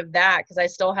about any of that, because I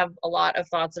still have a lot of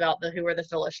thoughts about who are the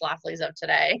Phyllis Schlaflys of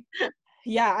today.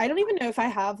 Yeah, I don't even know if I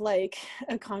have like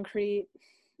a concrete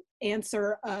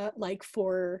answer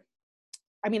for,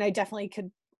 I mean, I definitely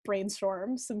could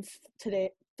brainstorm some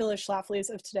Phyllis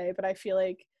Schlaflys of today, but I feel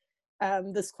like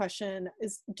this question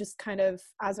is just kind of,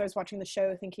 as I was watching the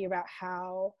show, thinking about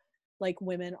how like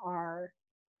women are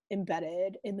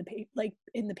embedded in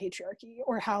the patriarchy,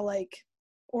 or how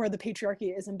or the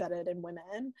patriarchy is embedded in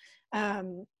women,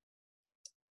 and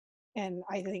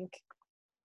I think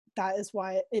that is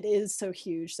why it is so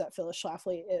huge that Phyllis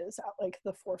Schlafly is at like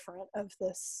the forefront of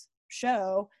this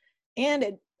show.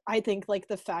 And I think like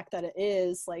the fact that it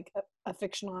is like a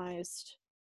fictionalized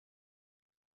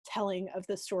telling of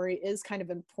the story is kind of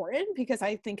important, because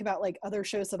I think about like other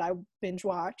shows that I binge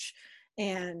watch,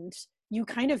 and you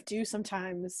kind of do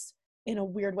sometimes in a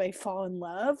weird way fall in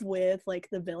love with like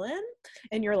the villain,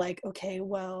 and you're like, okay,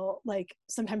 well, like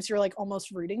sometimes you're like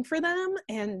almost rooting for them,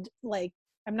 and like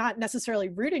I'm not necessarily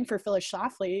rooting for Phyllis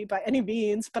Schlafly by any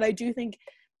means, but I do think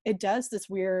it does this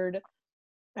weird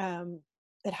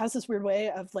it has this weird way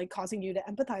of like causing you to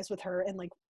empathize with her and like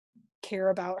care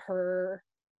about her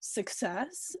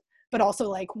success, but also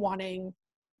like wanting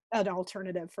an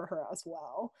alternative for her as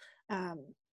well,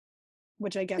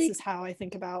 which I guess is how I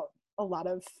think about a lot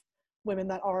of women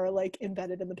that are like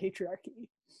embedded in the patriarchy.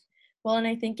 Well, and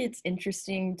I think it's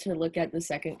interesting to look at the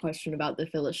second question about the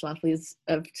Phyllis Schlaflys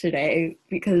of today,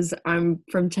 because I'm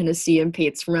from Tennessee and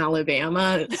Pate's from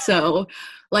Alabama. So,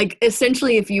 like,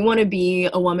 essentially, if you want to be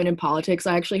a woman in politics,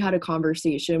 I actually had a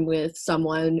conversation with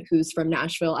someone who's from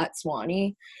Nashville at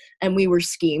Sewanee, and we were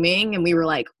scheming, and we were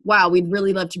like, wow, we'd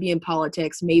really love to be in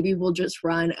politics. Maybe we'll just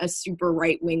run a super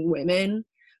right-wing women,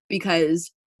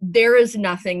 because there is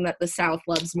nothing that the South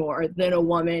loves more than a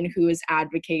woman who is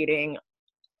advocating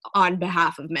on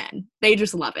behalf of men. They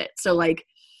just love it. So like,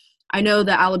 I know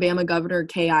the Alabama governor,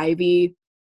 Kay Ivey,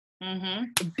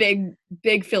 big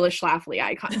Phyllis Schlafly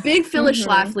icon, big Phyllis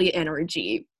Schlafly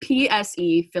energy,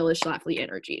 PSE Phyllis Schlafly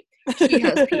energy. She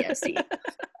has PSE.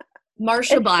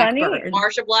 Marsha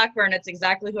Blackburn, it's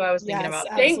exactly who I was thinking about.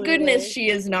 Thank goodness she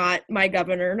is not my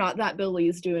governor. Not that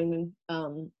Billy's doing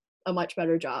a much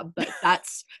better job, but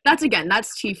that's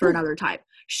tea for another time.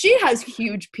 She has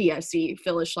huge PSE,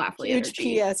 Phyllis Schlafly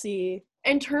energy. PSE.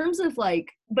 In terms of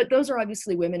like, but those are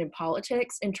obviously women in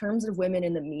politics. In terms of women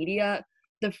in the media,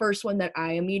 the firfirst one that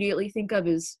I immediately think of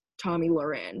is Tomi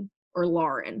Lahren, or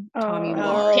Lauren. Tomi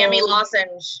Lahren. Tammy Lawson.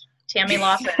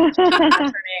 That's her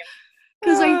name.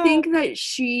 Because I think that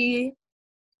she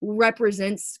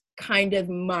represents kind of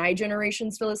my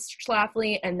generation's Phyllis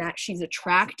Schlafly, and that she's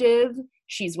attractive,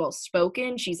 she's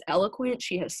well-spoken, she's eloquent,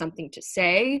 she has something to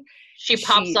say. She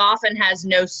pops off and has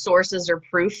no sources or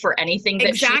proof for anything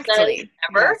that she says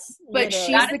ever. Yes. But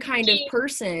she's the kind of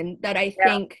person that I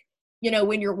think, you know,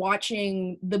 when you're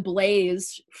watching The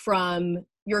Blaze from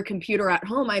your computer at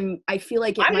home, I feel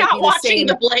like I'm not watching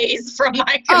The Blaze from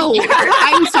my computer. Oh,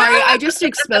 I'm sorry, I just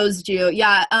exposed you.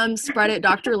 Yeah, spread it,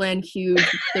 Dr. Lynn, huge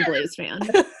The Blaze fan.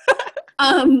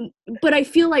 But I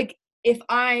feel like if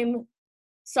I'm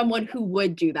someone who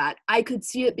would do that, I could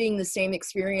see it being the same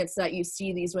experience that you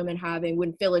see these women having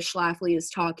when Phyllis Schlafly is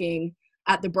talking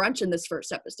at the brunch in this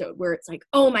first episode, where it's like,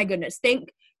 oh my goodness,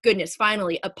 thank goodness,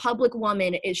 finally, a public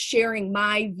woman is sharing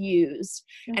my views,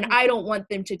 and I don't want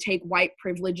them to take white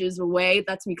privileges away.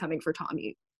 That's me coming for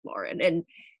Tomi Lahren.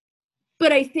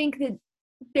 But I think that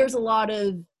there's a lot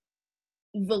of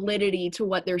validity to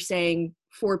what they're saying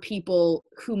for people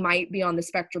who might be on the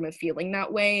spectrum of feeling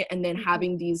that way, and then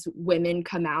having these women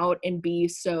come out and be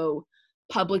so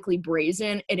publicly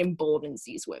brazen, it emboldens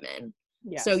these women.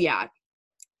 Yes. So yeah,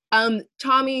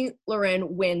 Tomi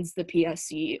Lahren wins the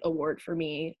PSC award for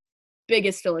me.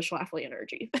 Biggest Phyllis Schlafly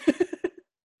energy.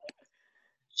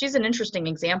 She's an interesting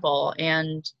example,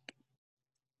 and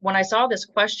when I saw this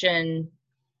question,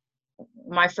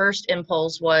 my first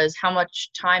impulse was, how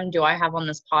much time do I have on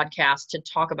this podcast to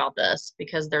talk about this?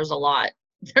 Because there's a lot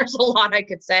I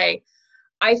could say.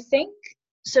 I think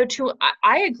so too.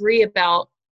 I agree about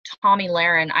Tomi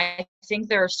Lahren. I think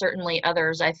there are certainly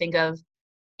others. I think of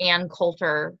Ann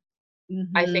Coulter.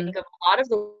 I think of a lot of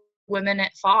the women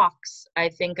at Fox. I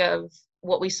think of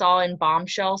what we saw in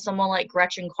Bombshell. Someone like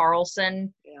Gretchen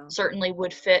Carlson certainly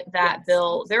would fit that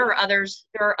bill. There are others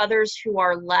who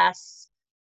are less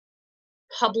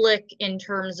public in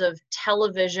terms of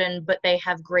television, but they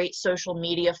have great social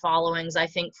media followings. I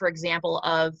think, for example,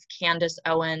 of Candace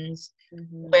Owens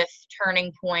with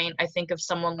Turning Point. I think of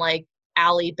someone like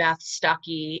Allie Beth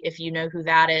Stuckey, if you know who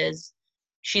that is.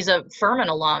 She's a Furman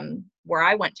alum where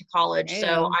I went to college,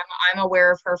 so I'm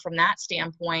aware of her from that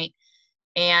standpoint.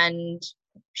 And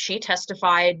she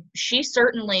testified. She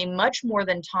certainly, much more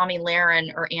than Tomi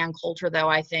Lahren or Ann Coulter, though,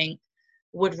 I think,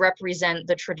 would represent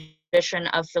the tradition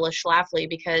of Phyllis Schlafly,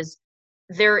 because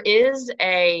there is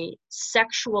a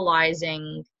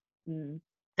sexualizing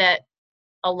that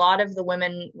a lot of the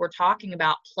women we're talking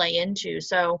about play into.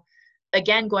 So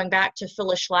again, going back to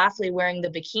Phyllis Schlafly wearing the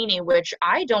bikini, which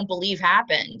I don't believe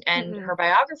happened, and her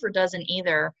biographer doesn't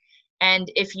either.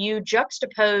 And if you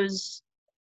juxtapose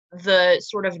the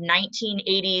sort of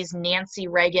 1980s Nancy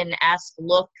Reagan-esque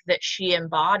look that she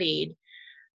embodied,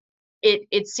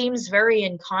 it seems very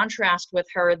in contrast with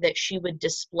her that she would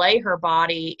display her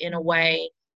body in a way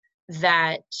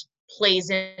that plays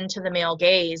into the male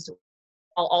gaze,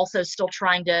 while also still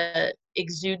trying to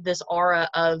exude this aura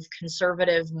of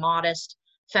conservative, modest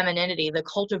femininity, the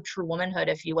cult of true womanhood,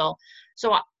 if you will.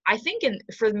 So I think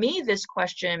for me, this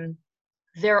question,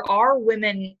 there are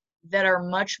women that are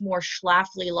much more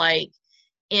Schlafly-like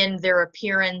in their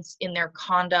appearance, in their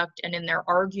conduct, and in their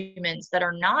arguments, that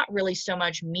are not really so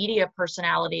much media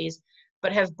personalities,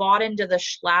 but have bought into the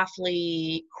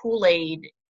Schlafly Kool-Aid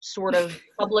sort of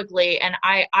publicly. And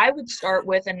I would start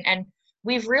with, and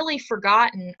we've really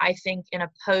forgotten, I think, in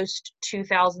a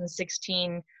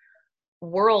post-2016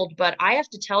 world, but I have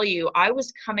to tell you, I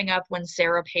was coming up when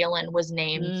Sarah Palin was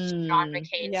named John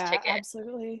McCain's ticket.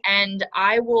 Absolutely. And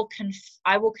I will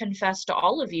confess to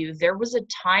all of you, there was a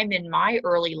time in my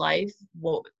early life,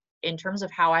 well, in terms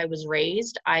of how I was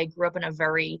raised, I grew up in a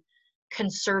very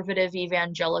conservative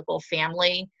evangelical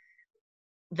family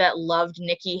that loved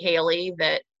Nikki Haley,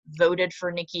 that voted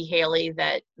for Nikki Haley,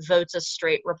 that votes a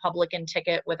straight Republican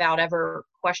ticket without ever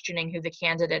questioning who the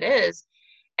candidate is.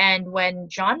 And when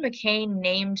John McCain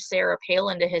named Sarah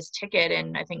Palin to his ticket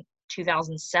in, I think,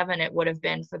 2007, it would have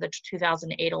been, for the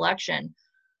 2008 election,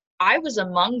 I was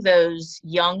among those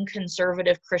young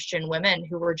conservative Christian women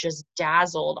who were just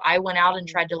dazzled. I went out and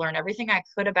tried to learn everything I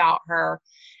could about her.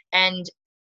 And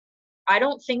I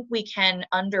don't think we can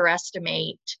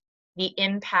underestimate the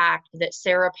impact that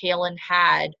Sarah Palin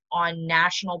had on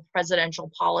national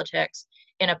presidential politics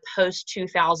in a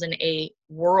post-2008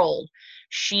 world.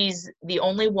 She's the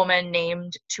only woman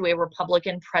named to a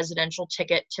Republican presidential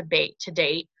ticket to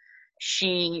date.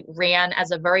 She ran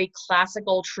as a very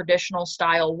classical, traditional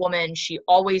style woman. She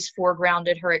always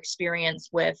foregrounded her experience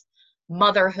with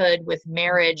motherhood, with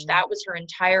marriage. That was her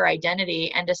entire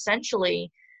identity. And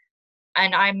essentially,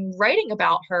 and I'm writing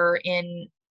about her in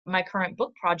my current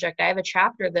book project, I have a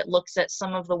chapter that looks at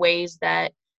some of the ways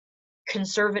that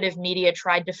conservative media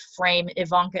tried to frame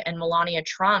Ivanka and Melania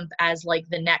Trump as like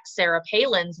the next Sarah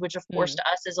Palins, which of course to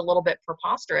us is a little bit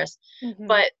preposterous.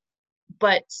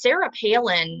 But Sarah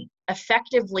Palin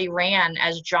effectively ran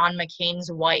as John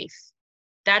McCain's wife.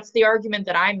 That's the argument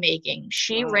that I'm making.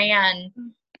 She ran,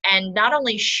 and not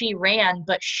only she ran,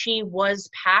 but she was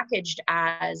packaged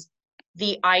as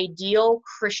the ideal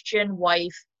Christian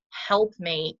wife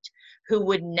helpmate who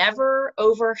would never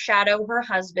overshadow her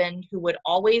husband, who would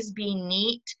always be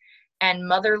neat and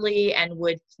motherly and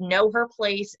would know her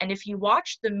place. And if you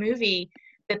watch the movie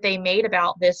that they made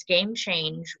about this, Game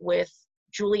Change, with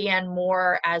Julianne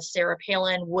Moore as Sarah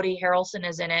Palin, Woody Harrelson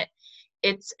is in it,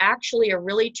 it's actually a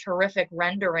really terrific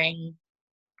rendering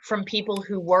from people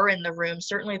who were in the room.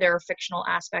 Certainly there are fictional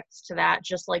aspects to that,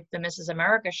 just like the Mrs.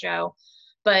 America show.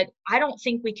 But I don't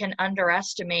think we can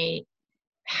underestimate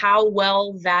how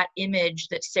well that image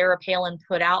that Sarah Palin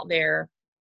put out there.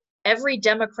 Every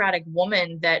Democratic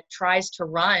woman that tries to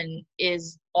run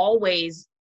is always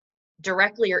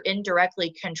directly or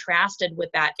indirectly contrasted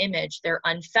with that image. They're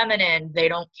unfeminine. They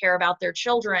don't care about their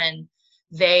children.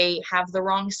 They have the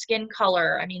wrong skin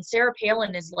color. I mean, Sarah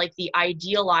Palin is like the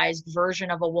idealized version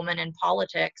of a woman in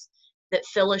politics that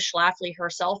Phyllis Schlafly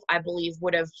herself, I believe,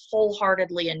 would have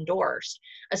wholeheartedly endorsed,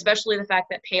 especially the fact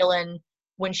that Palin,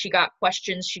 when she got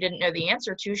questions she didn't know the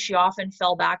answer to, she often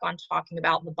fell back on talking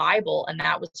about the Bible, and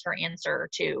that was her answer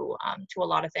to a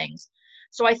lot of things.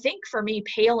 So I think for me,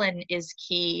 Palin is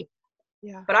key.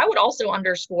 Yeah. But I would also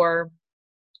underscore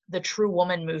the true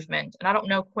woman movement. And I don't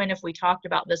know, Quinn, if we talked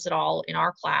about this at all in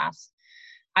our class.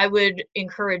 I would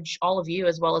encourage all of you,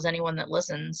 as well as anyone that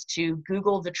listens, to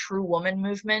Google the true woman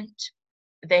movement.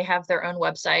 They have their own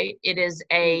website. It is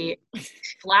a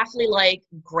Schlafly-like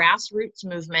grassroots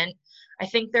movement. I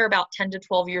think they're about 10 to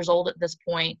 12 years old at this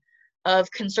point, of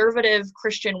conservative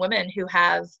Christian women who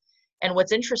have, and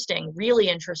what's interesting, really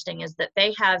interesting, is that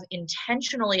they have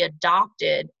intentionally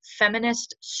adopted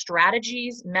feminist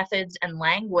strategies, methods, and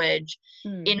language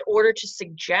in order to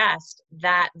suggest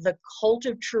that the cult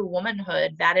of true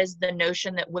womanhood, that is the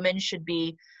notion that women should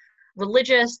be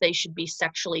religious, they should be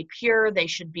sexually pure, they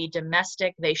should be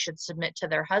domestic, they should submit to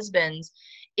their husbands,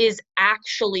 is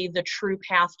actually the true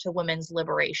path to women's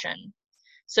liberation.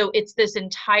 So it's this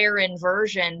entire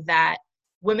inversion that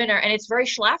women are, and it's very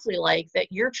Schlafly-like,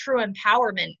 that your true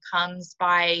empowerment comes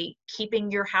by keeping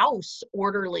your house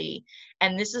orderly.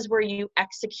 And this is where you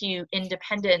execute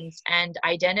independence and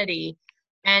identity.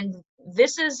 And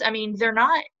this is, I mean, they're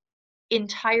not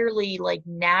entirely like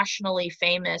nationally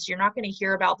famous. You're not going to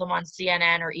hear about them on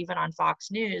CNN or even on Fox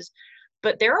News,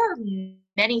 but there are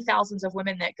many thousands of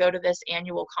women that go to this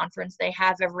annual conference they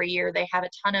have every year. They have a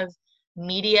ton of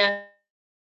media.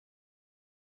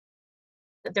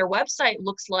 Their website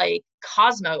looks like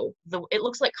Cosmo. It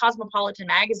looks like Cosmopolitan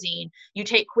magazine. You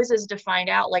take quizzes to find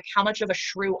out like how much of a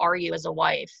shrew are you as a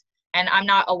wife. And I'm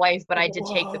not a wife, but I did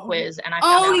take the quiz, and I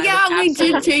found out I was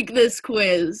we did take this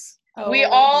quiz. We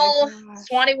all,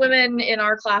 Sewanee women in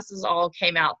our classes all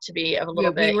came out to be a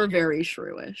little bit. We were very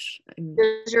shrewish.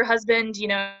 Does your husband, do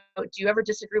you ever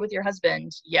disagree with your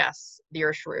husband? Yes, you're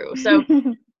a shrew. So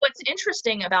what's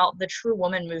interesting about the True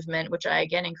Woman movement, which I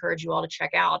again encourage you all to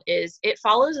check out, is it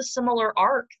follows a similar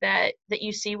arc that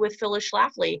you see with Phyllis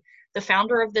Schlafly. The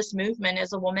founder of this movement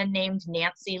is a woman named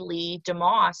Nancy Lee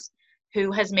DeMoss, who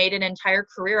has made an entire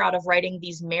career out of writing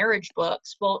these marriage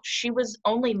books. Well, she was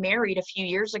only married a few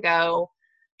years ago.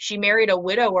 She married a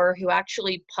widower who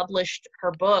actually published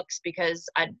her books, because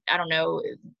I don't know,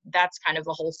 that's kind of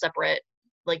a whole separate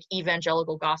like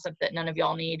evangelical gossip that none of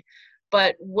y'all need.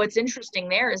 But what's interesting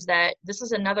there is that this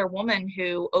is another woman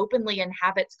who openly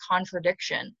inhabits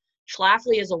contradiction.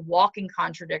 Schlafly is a walking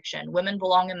contradiction. Women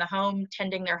belong in the home,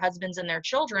 tending their husbands and their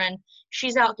children.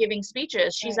 She's out giving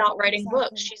speeches. She's out writing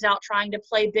books. She's out trying to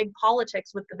play big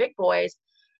politics with the big boys.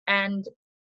 And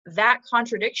that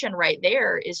contradiction right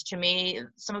there is, to me,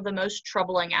 some of the most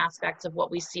troubling aspects of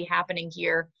what we see happening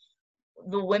here.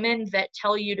 The women that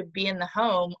tell you to be in the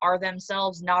home are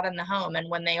themselves not in the home. And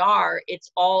when they are,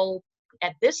 it's all,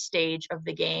 at this stage of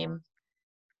the game,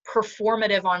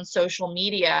 performative on social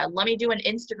media. Let me do an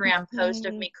Instagram post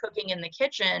of me cooking in the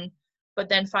kitchen, but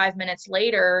then 5 minutes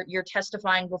later you're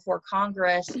testifying before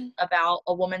Congress about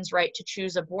a woman's right to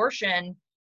choose abortion.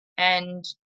 And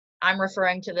I'm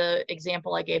referring to the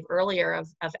example I gave earlier of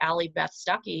Allie Beth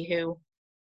Stuckey, who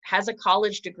has a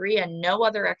college degree and no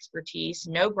other expertise,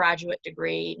 no graduate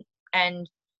degree. And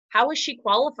how is she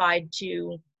qualified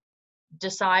to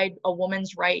decide a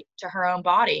woman's right to her own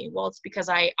body? Well, it's because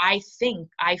I think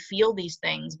I feel these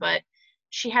things, but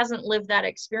she hasn't lived that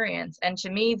experience. And to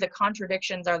me, the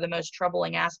contradictions are the most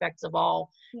troubling aspects of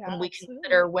all, when we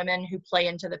consider women who play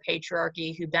into the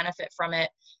patriarchy, who benefit from it,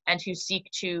 and who seek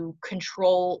to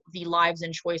control the lives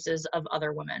and choices of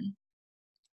other women.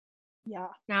 Yeah.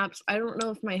 Snaps. I don't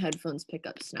know if my headphones pick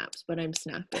up snaps, but I'm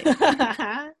snapping.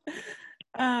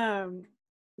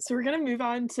 So we're going to move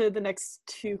on to the next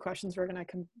two questions. We're going to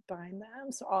combine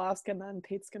them. So I'll ask, and then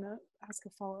Pate's going to ask a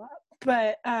follow-up.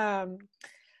 But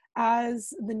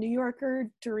as the New Yorker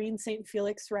Doreen St.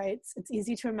 Felix writes, it's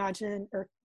easy to imagine, or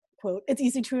quote, it's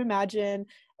easy to imagine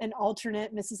an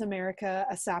alternate Mrs. America,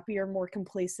 a sappier, more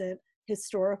complacent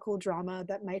historical drama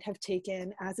that might have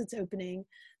taken as its opening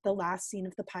the last scene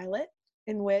of the pilot,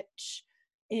 in which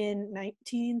in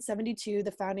 1972,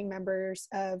 the founding members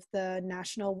of the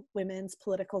National Women's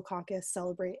Political Caucus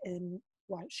celebrate in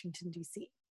Washington, D.C.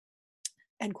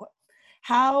 End quote.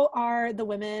 How are the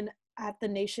women at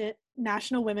the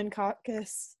National Women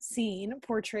Caucus scene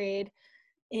portrayed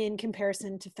in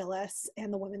comparison to Phyllis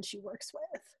and the women she works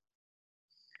with?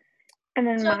 And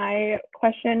then my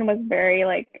question was very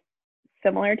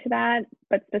similar to that,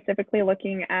 but specifically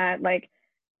looking at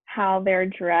how they're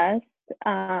dressed.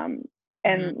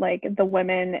 And the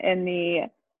women in the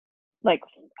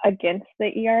against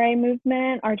the ERA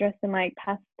movement are dressed in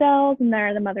pastels, and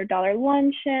they're the Mother Dollar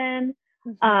luncheon.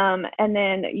 And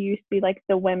then you see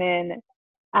the women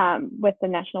with the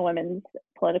National Women's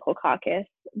Political Caucus.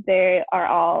 They are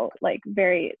all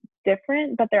very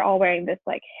different, but they're all wearing this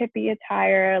hippie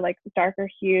attire, darker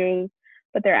hues,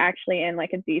 but they're actually in a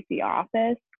DC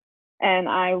office. And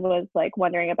I was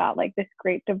wondering about this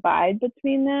great divide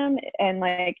between them, and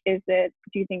do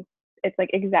you think it's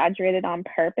exaggerated on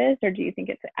purpose, or do you think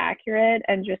it's accurate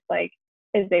and just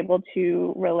is able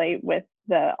to relate with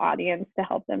the audience to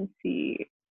help them see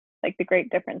like the great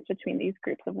difference between these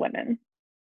groups of women?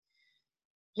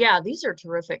 Yeah, these are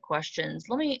terrific questions.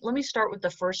 Let me start with the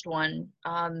first one.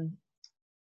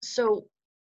 So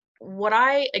what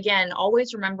again,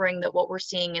 always remembering that what we're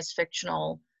seeing is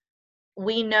fictional,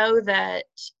 we know that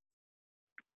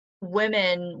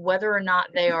women, whether or not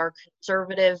they are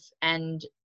conservative and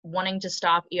wanting to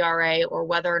stop ERA, or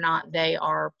whether or not they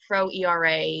are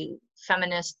pro-ERA,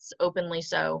 feminists openly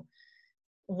so,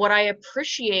 what I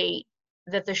appreciate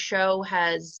that the show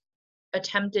has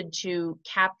attempted to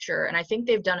capture, and I think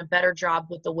they've done a better job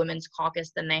with the Women's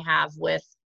Caucus than they have with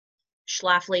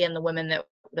Schlafly and the women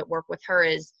that work with her,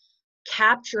 is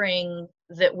capturing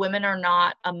that women are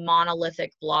not a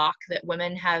monolithic block, that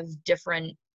women have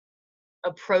different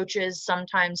approaches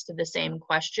sometimes to the same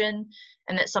question,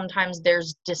 and that sometimes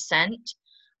there's dissent.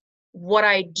 What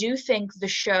I do think the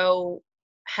show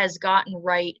has gotten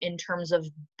right in terms of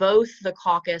both the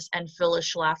caucus and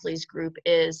Phyllis Schlafly's group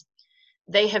is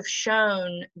they have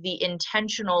shown the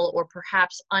intentional or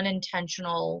perhaps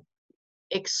unintentional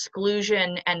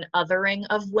exclusion and othering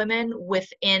of women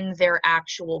within their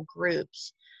actual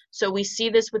groups. So we see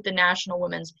this with the National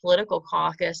Women's Political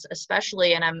Caucus,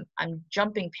 especially, and I'm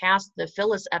jumping past the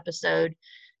Phyllis episode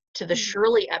to the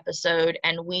Shirley episode,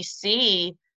 and we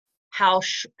see how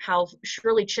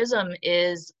Shirley Chisholm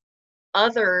is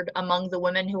othered among the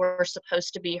women who are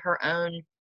supposed to be her own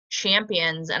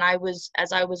champions. And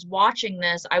as I was watching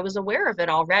this, I was aware of it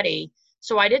already,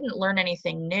 so I didn't learn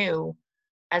anything new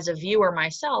as a viewer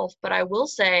myself, but I will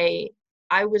say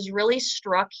I was really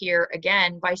struck here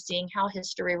again by seeing how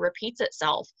history repeats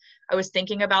itself. I was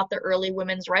thinking about the early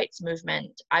women's rights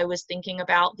movement. I was thinking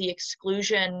about the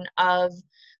exclusion of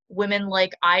women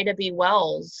like Ida B.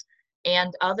 Wells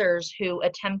and others who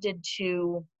attempted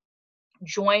to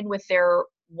join with their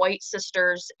white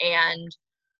sisters and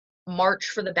march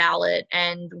for the ballot.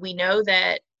 And we know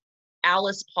that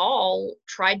Alice Paul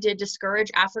tried to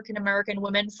discourage African American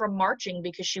women from marching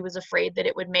because she was afraid that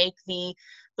it would make the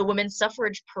women's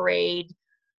suffrage parade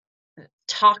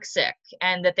toxic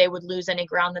and that they would lose any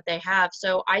ground that they have.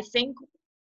 So I think,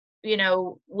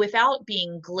 without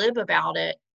being glib about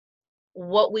it,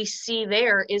 what we see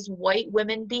there is white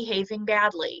women behaving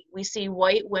badly. We see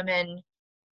white women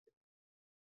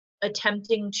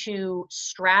attempting to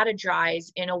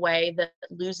strategize in a way that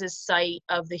loses sight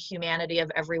of the humanity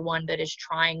of everyone that is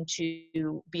trying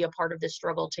to be a part of this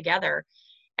struggle together.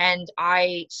 And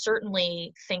I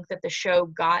certainly think that the show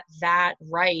got that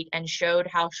right and showed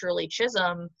how Shirley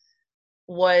Chisholm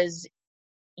was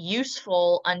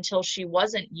useful until she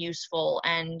wasn't useful.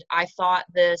 And I thought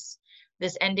this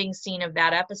ending scene of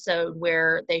that episode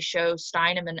where they show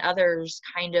Steinem and others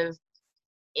kind of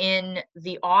in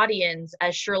the audience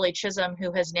as Shirley Chisholm,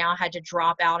 who has now had to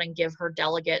drop out and give her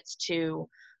delegates to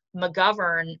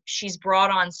McGovern, she's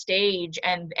brought on stage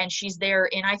and she's there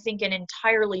in, I think, an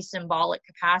entirely symbolic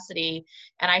capacity.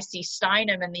 And I see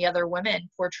Steinem and the other women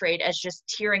portrayed as just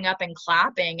tearing up and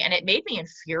clapping, and it made me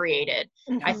infuriated.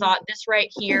 Mm-hmm. I thought, this right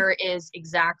here is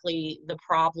exactly the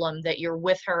problem, that you're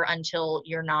with her until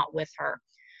you're not with her.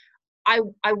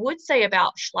 I would say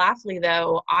about Schlafly,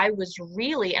 though, I was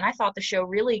really, and I thought the show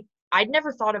really, I'd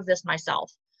never thought of this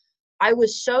myself. I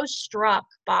was so struck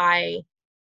by,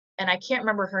 and I can't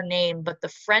remember her name, but the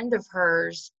friend of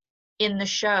hers in the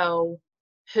show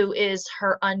who is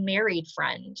her unmarried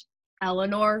friend.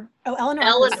 Eleanor. Oh, Eleanor.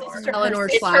 Eleanor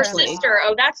It's her sister.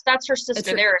 Oh, that's her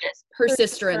sister. There it is. Her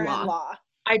sister-in-law.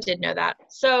 I did know that.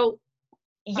 So,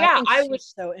 yeah, I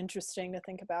was so interesting to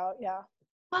think about. Yeah.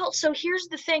 Well, so here's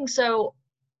the thing. So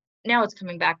now it's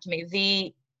coming back to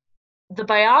me. The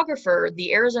biographer,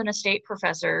 the Arizona State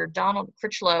professor, Donald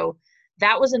Critchlow,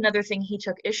 that was another thing he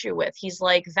took issue with. He's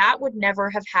like, that would never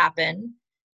have happened.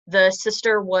 The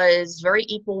sister was very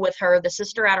equal with her. The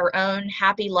sister had her own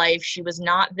happy life. She was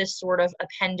not this sort of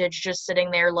appendage just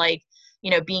sitting there like,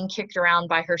 being kicked around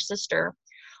by her sister.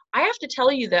 I have to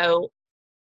tell you, though,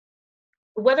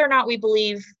 whether or not we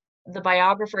believe the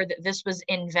biographer that this was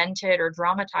invented or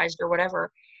dramatized or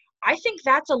whatever, I think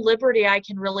that's a liberty I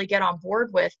can really get on board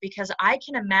with, because I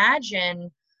can imagine,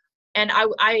 and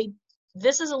I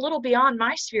this is a little beyond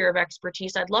my sphere of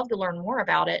expertise. I'd love to learn more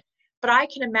about it, but I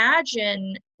can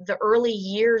imagine the early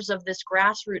years of this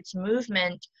grassroots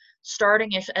movement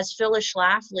starting as Phyllis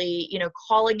Schlafly,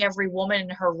 calling every woman in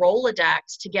her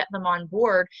Rolodex to get them on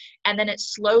board, and then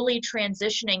it's slowly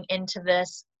transitioning into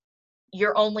this,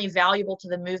 you're only valuable to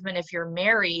the movement if you're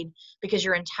married, because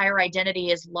your entire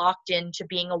identity is locked into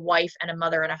being a wife and a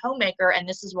mother and a homemaker, and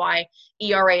this is why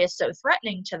ERA is so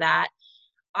threatening to that.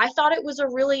 I thought it was a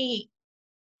really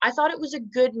I thought it was a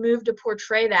good move to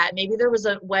portray that. Maybe there was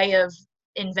a way of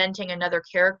inventing another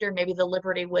character. Maybe the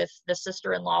liberty with the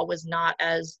sister-in-law was not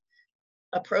as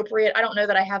appropriate. I don't know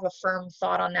that I have a firm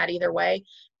thought on that either way,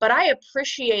 but I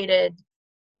appreciated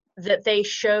that they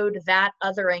showed that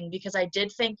othering, because I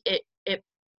did think it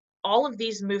all of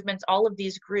these movements, all of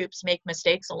these groups make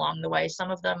mistakes along the way,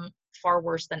 some of them far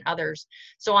worse than others.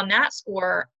 So on that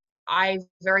score, I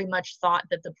very much thought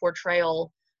that the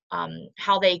portrayal,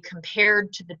 how they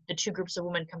compared to the two groups of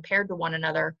women compared to one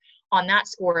another, on that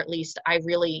score at least, I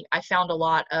found a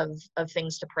lot of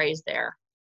things to praise there.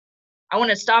 I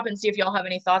want to stop and see if y'all have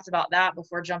any thoughts about that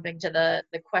before jumping to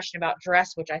the question about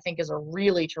dress, which I think is a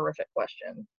really terrific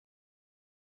question.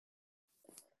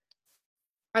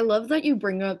 I love that you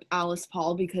bring up Alice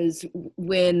Paul, because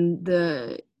when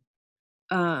the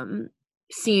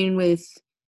scene with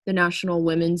the National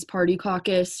Women's Party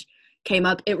Caucus came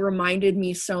up, it reminded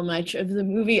me so much of the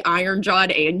movie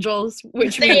Iron-Jawed Angels,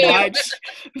 which we watched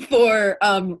for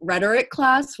Rhetoric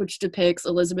class, which depicts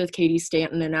Elizabeth Cady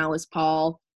Stanton and Alice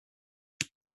Paul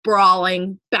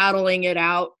brawling, battling it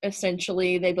out.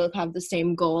 Essentially, they both have the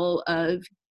same goal of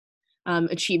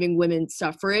achieving women's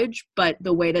suffrage, but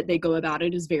the way that they go about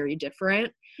it is very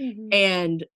different. Mm-hmm.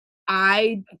 And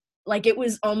it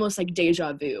was almost like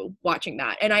deja vu watching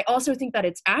that. And I also think that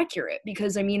it's accurate,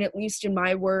 because I mean, at least in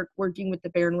my work working with the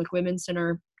Barenwick Women's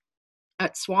Center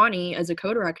at Sewanee as a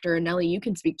co-director, and Nellie, you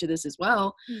can speak to this as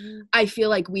well, mm-hmm. I feel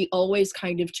like we always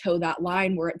kind of toe that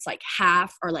line where it's like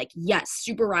half are like, yes,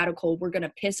 super radical, we're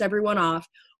gonna piss everyone off,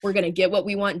 we're gonna get what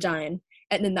we want done.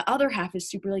 And then the other half is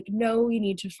super like, no, we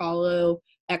need to follow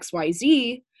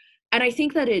XYZ. And I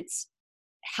think that it's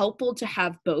helpful to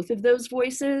have both of those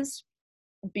voices,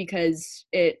 because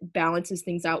it balances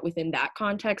things out within that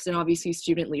context. And obviously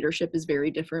student leadership is very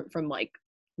different from like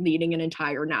leading an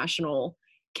entire national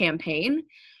campaign.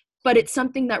 But it's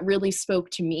something that really spoke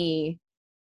to me,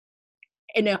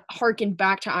 and it harkened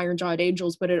back to Iron-Jawed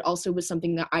Angels, but it also was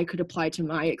something that I could apply to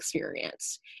my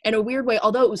experience in a weird way,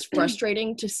 although it was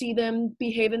frustrating to see them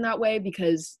behave in that way,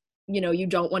 because, you know, you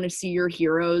don't want to see your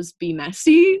heroes be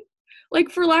messy,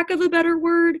 like, for lack of a better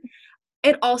word.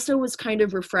 It also was kind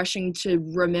of refreshing to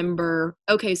remember,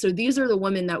 okay, so these are the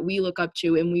women that we look up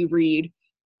to and we read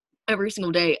every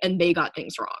single day, and they got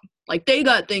things wrong. Like, they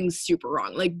got things super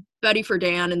wrong. Like, Betty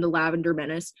Friedan and the Lavender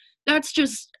Menace, that's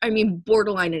just, I mean,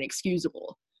 borderline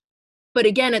inexcusable. But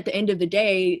again, at the end of the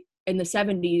day, in the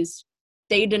 70s,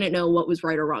 they didn't know what was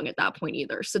right or wrong at that point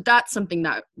either. So that's something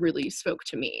that really spoke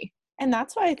to me. And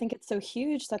that's why I think it's so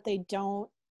huge that they don't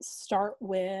start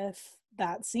with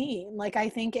that scene. Like, I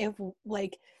think if,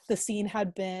 like, the scene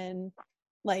had been,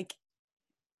 like,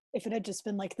 if it had just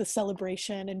been, like, the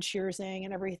celebration and cheersing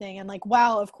and everything, and, like,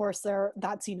 wow, of course,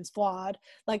 that scene is flawed.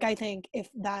 Like, I think if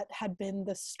that had been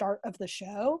the start of the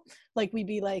show, like, we'd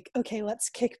be like, okay, let's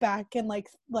kick back and,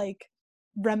 like,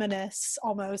 reminisce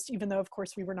almost, even though, of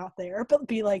course, we were not there, but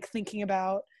be, like, thinking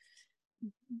about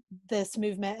this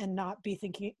movement and not be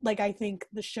thinking, like, I think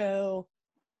the show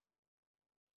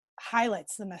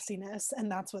highlights the messiness, and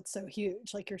that's what's so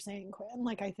huge, like you're saying, Quinn.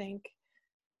 Like, I think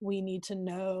we need to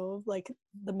know, like,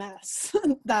 the mess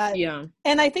that, yeah.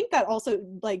 And I think that also,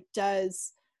 like,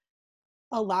 does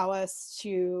allow us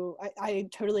to, I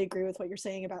totally agree with what you're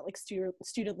saying about, like,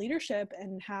 student leadership,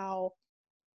 and how,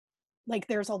 like,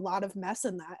 there's a lot of mess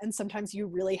in that, and sometimes you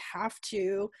really have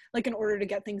to, like, in order to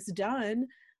get things done,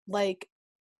 like,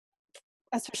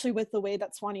 especially with the way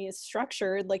that Sewanee is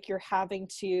structured, like, you're having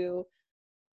to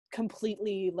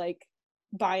completely, like,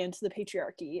 buy into the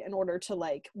patriarchy in order to,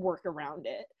 like, work around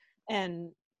it,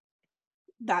 and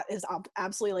that is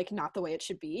absolutely, like, not the way it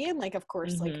should be. And, like, of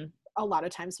course, mm-hmm. like, a lot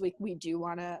of times we do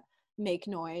want to make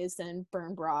noise and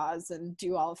burn bras and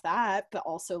do all of that, but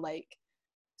also, like,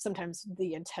 sometimes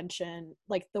the intention,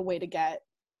 like, the way to get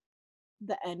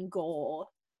the end goal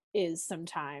is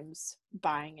sometimes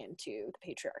buying into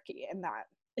the patriarchy, and that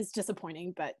is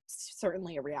disappointing, but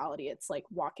certainly a reality. It's, like,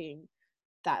 walking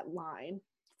that line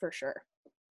for sure.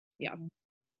 Yeah.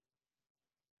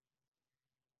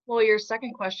 Well, your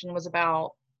second question was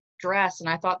about dress, and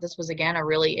I thought this was, again, a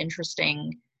really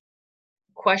interesting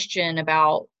question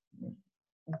about,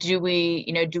 do we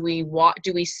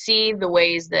see the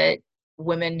ways that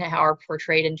women are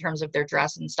portrayed in terms of their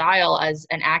dress and style as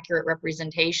an accurate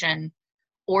representation,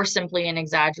 or simply an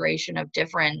exaggeration of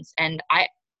difference? And I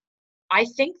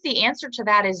think the answer to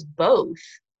that is both.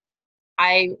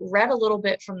 I read a little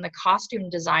bit from the costume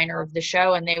designer of the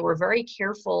show, and they were very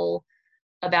careful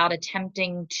about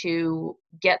attempting to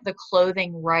get the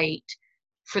clothing right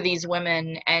for these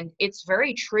women. And it's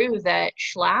very true that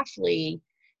Schlafly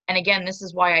And again, this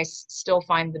is why I still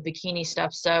find the bikini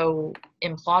stuff so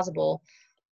implausible.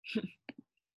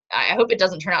 I hope it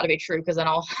doesn't turn out to be true, because then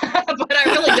I'll, but I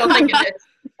really don't think it is.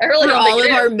 I really For don't think all it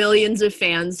of is. our millions of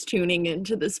fans tuning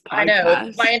into this podcast. I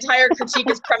know. My entire critique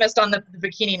is premised on the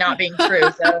bikini not being true.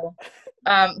 So,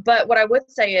 but what I would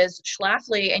say is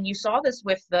Schlafly, and you saw this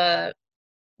with the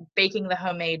baking the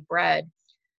homemade bread,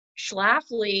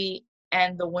 Schlafly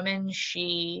and the women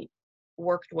she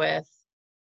worked with,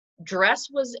 dress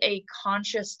was a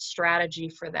conscious strategy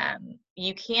for them.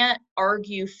 You can't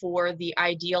argue for the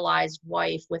idealized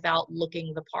wife without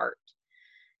looking the part.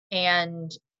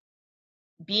 And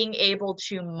being able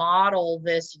to model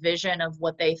this vision of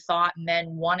what they thought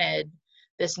men wanted,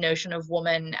 this notion of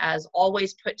woman as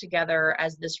always put together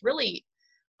as this really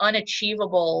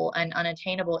unachievable and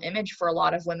unattainable image for a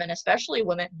lot of women, especially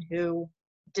women who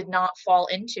did not fall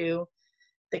into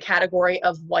the category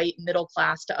of white middle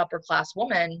class to upper class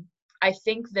woman. I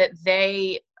think that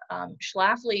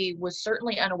Schlafly was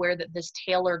certainly unaware that this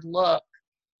tailored look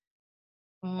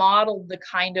modeled the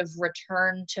kind of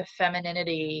return to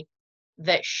femininity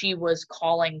that she was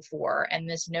calling for. And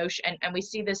this notion, and we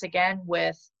see this again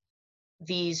with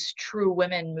these true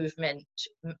women movement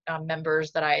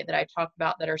members that I talked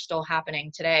about that are still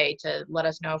happening today, to let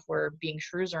us know if we're being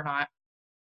shrews or not.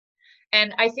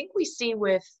 And I think we see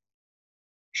with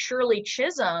Shirley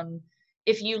Chisholm,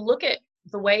 if you look at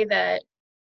the way that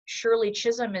Shirley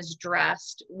Chisholm is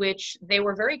dressed, which they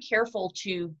were very careful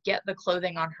to get the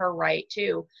clothing on her right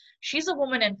too. She's a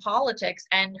woman in politics,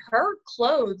 and her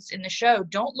clothes in the show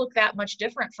don't look that much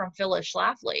different from Phyllis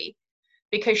Schlafly,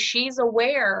 because she's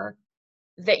aware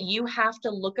that you have to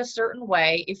look a certain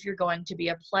way if you're going to be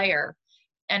a player.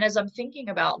 And as I'm thinking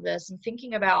about this, I'm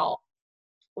thinking about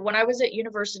when I was at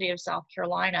University of South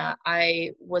Carolina,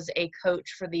 I was a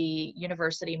coach for the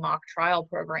university mock trial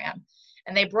program,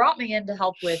 and they brought me in to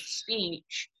help with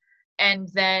speech. And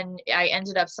then I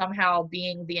ended up somehow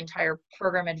being the entire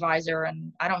program advisor,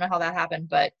 and I don't know how that happened,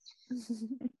 but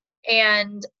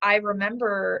and I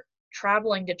remember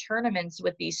traveling to tournaments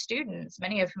with these students,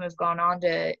 many of whom have gone on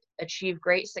to achieve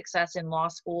great success in law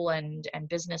school and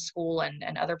business school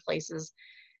and other places.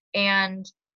 And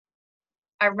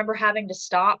I remember having to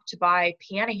stop to buy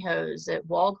pantyhose at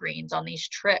Walgreens on these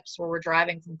trips where we're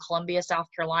driving from Columbia, South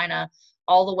Carolina,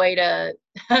 all the way to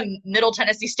Middle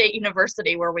Tennessee State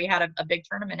University, where we had a big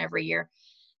tournament every year.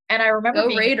 And I remember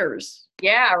Raiders.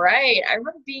 Yeah, right. I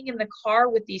remember being in the car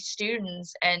with these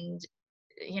students and,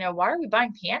 why are we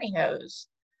buying pantyhose?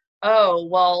 Oh,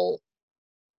 well,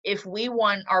 if we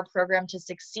want our program to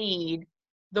succeed,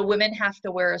 the women have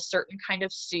to wear a certain kind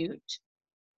of suit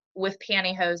with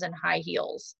pantyhose and high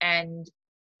heels. And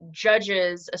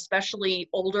judges, especially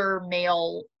older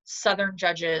male Southern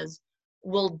judges,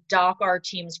 will dock our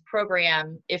team's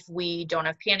program if we don't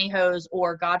have pantyhose,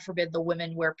 or God forbid the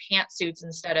women wear pantsuits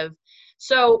instead of.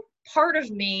 So part of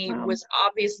me was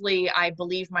obviously, I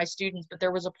believe my students, but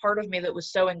there was a part of me that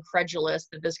was so incredulous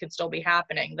that this could still be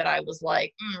happening that I was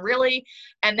like, really?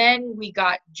 And then we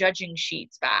got judging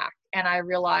sheets back, and I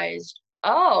realized,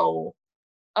 oh,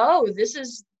 this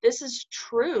is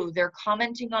true. They're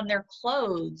commenting on their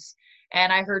clothes.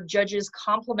 And I heard judges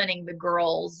complimenting the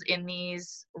girls in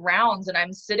these rounds, and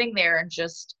I'm sitting there and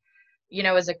just,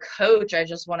 as a coach, I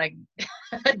just want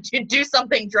to do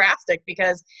something drastic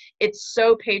because it's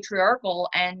so patriarchal.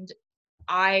 And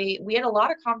we had a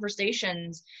lot of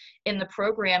conversations in the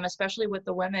program, especially with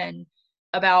the women,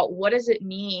 about what does it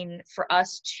mean for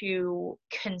us to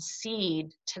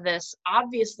concede to this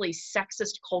obviously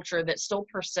sexist culture that still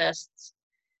persists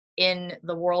in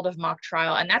the world of mock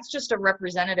trial. And that's just a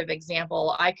representative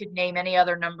example. I could name any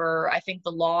other number. I think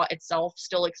the law itself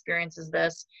still experiences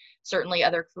this, certainly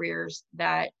other careers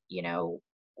that,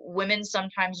 women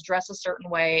sometimes dress a certain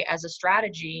way as a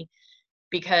strategy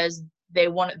because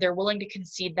they're willing to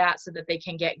concede that so that they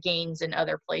can get gains in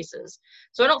other places.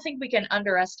 So I don't think we can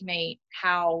underestimate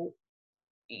how,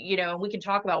 we can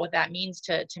talk about what that means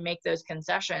to make those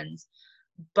concessions.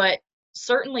 But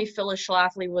certainly Phyllis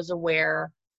Schlafly was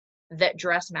aware that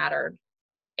dress mattered.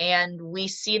 And we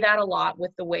see that a lot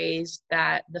with the ways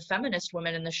that the feminist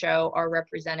women in the show are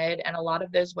represented. And a lot of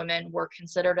those women were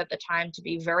considered at the time to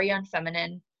be very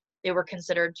unfeminine. They were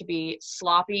considered to be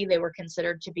sloppy. They were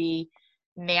considered to be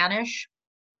mannish.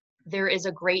 There is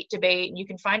a great debate, and you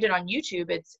can find it on YouTube.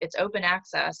 It's open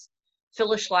access.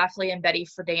 Phyllis Schlafly and Betty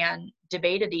Friedan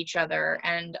debated each other.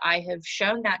 And I have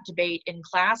shown that debate in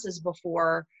classes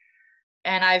before.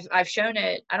 And I've shown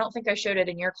it, I don't think I showed it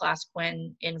in your class,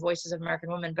 Quinn, in Voices of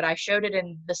American Women, but I showed it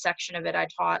in the section of it I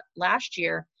taught last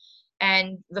year.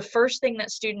 And the first thing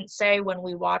that students say when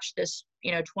we watch this,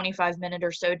 25-minute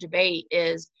or so debate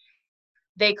is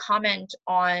they comment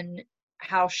on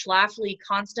how Schlafly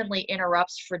constantly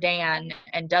interrupts Friedan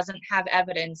and doesn't have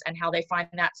evidence, and how they find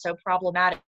that so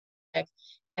problematic.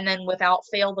 And then without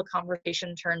fail, the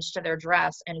conversation turns to their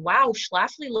dress. And wow,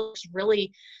 Schlafly looks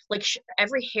really like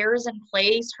every hair is in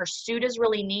place. Her suit is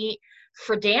really neat.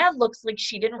 Friedan looks like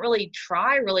she didn't really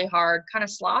try really hard, kind of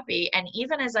sloppy. And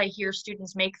even as I hear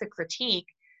students make the critique,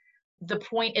 the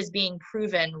point is being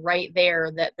proven right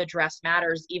there that the dress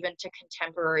matters, even to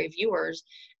contemporary viewers.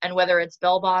 And whether it's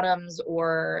bell bottoms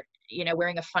or,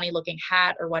 wearing a funny looking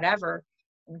hat or whatever,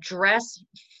 dress,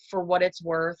 for what it's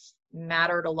worth,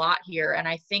 mattered a lot here. And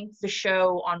I think the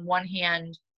show, on one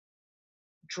hand,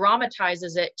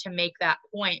 dramatizes it to make that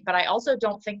point, but I also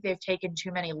don't think they've taken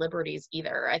too many liberties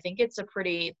either. I think it's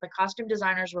the costume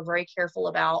designers were very careful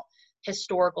about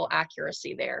historical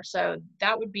accuracy there. So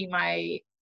that would be my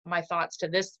thoughts to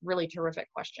this really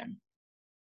terrific question.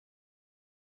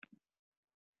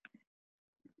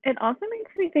 It also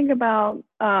makes me think about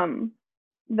the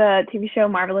TV show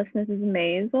Marvelous Mrs.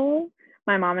 Maisel.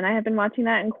 My mom and I have been watching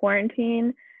that in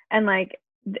quarantine, and like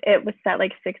it was set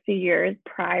like 60 years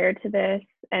prior to this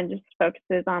and just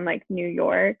focuses on like New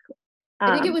York.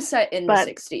 I think it was set in the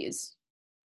 60s.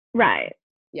 Right.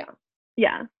 Yeah.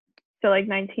 Yeah. So like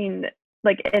end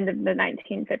of the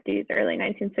 1950s, early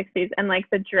 1960s, and like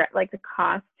the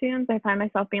costumes, I find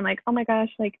myself being like, oh my gosh,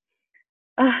 like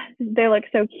they look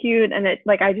so cute, and it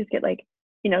like I just get like,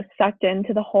 sucked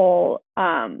into the whole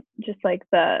just like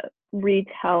the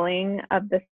retelling of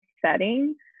the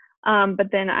setting. But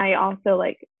then I also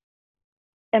like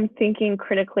am thinking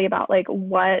critically about like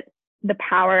what the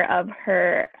power of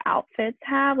her outfits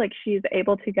have. Like she's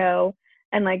able to go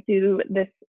and like do this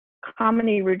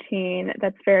comedy routine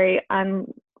that's very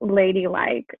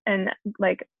unladylike and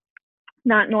like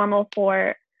not normal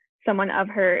for someone of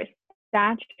her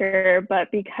stature, but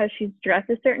because she's dressed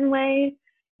a certain way,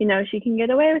 she can get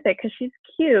away with it because she's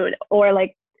cute, or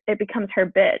like it becomes her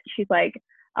bit. She's like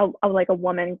a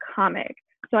woman comic.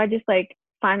 So I just like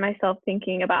find myself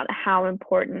thinking about how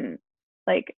important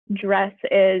like dress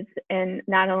is in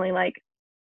not only like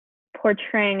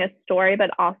portraying a story, but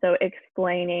also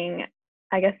explaining,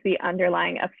 I guess, the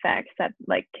underlying effects that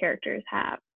like characters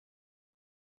have.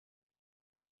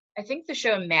 I think the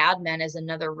show Mad Men is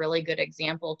another really good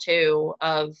example too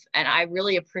and I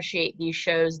really appreciate these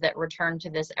shows that return to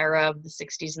this era of the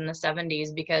 60s and the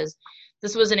 70s, because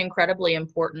this was an incredibly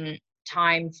important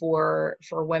time for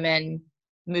women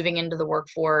moving into the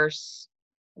workforce,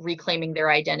 reclaiming their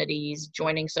identities,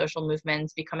 joining social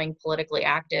movements, becoming politically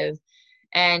active.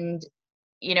 And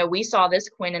we saw this,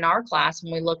 Quinn, in our class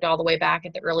when we looked all the way back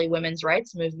at the early women's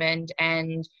rights movement.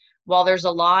 And while there's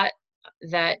a lot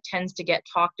that tends to get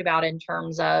talked about in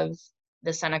terms of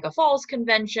the Seneca Falls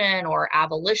Convention or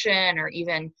abolition or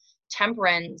even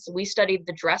temperance, we studied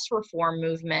the dress reform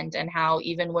movement and how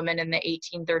even women in the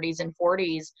 1830s and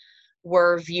 40s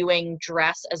were viewing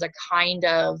dress as a kind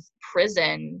of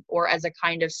prison or as a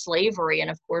kind of slavery.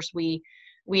 And of course, we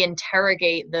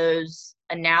interrogate those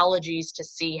analogies to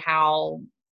see how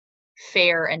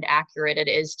fair and accurate it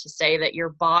is to say that your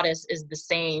bodice is the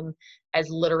same as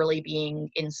literally being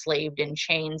enslaved in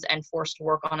chains and forced to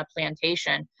work on a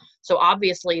plantation. So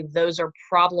obviously those are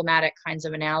problematic kinds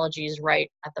of analogies right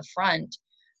at the front.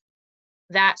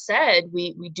 That said,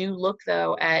 we do look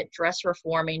though at dress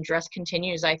reforming. Dress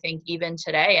continues, I think, even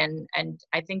today. And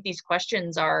I think these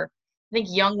questions are, I think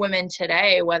young women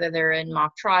today, whether they're in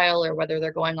mock trial or whether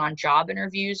they're going on job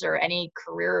interviews or any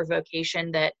career or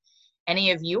vocation that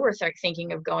any of you are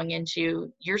thinking of going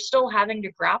into, you're still having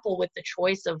to grapple with the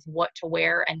choice of what to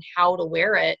wear and how to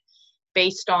wear it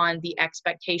based on the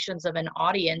expectations of an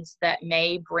audience that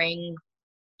may bring,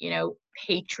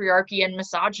 patriarchy and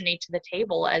misogyny to the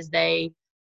table as they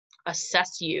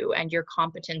assess you and your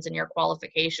competence and your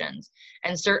qualifications.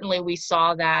 And certainly we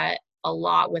saw that a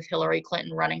lot with Hillary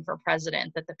Clinton running for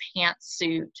president, that the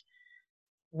pantsuit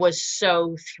was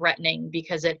so threatening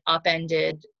because it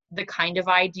upended the kind of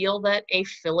ideal that a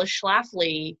Phyllis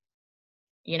Schlafly,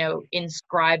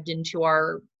 inscribed into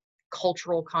our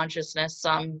cultural consciousness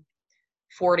some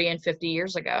 40 and 50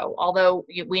 years ago. Although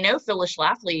we know Phyllis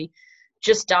Schlafly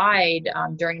just died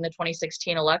during the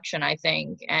 2016 election, I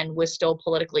think, and was still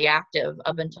politically active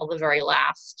up until the very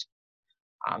last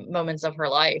moments of her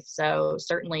life. So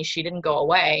certainly she didn't go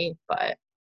away, but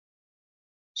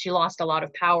she lost a lot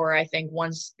of power, I think,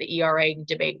 once the ERA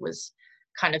debate was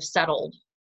kind of settled.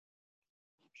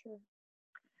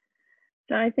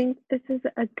 So I think this is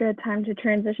a good time to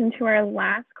transition to our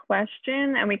last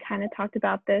question. And we kind of talked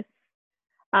about this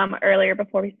earlier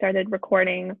before we started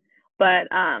recording. But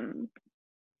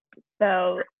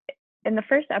so in the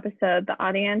first episode, the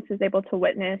audience is able to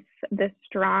witness this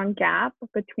strong gap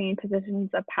between positions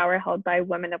of power held by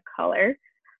women of color.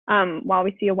 While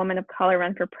we see a woman of color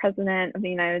run for president of the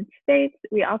United States,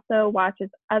 we also watch as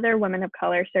other women of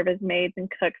color serve as maids and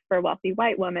cooks for wealthy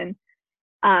white women.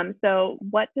 So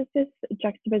what does this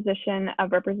juxtaposition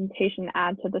of representation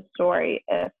add to the story,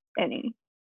 if any?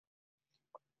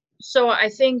 So I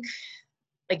think,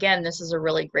 again, this is a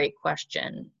really great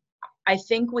question. I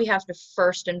think we have to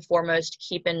first and foremost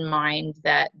keep in mind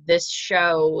that this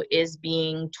show is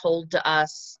being told to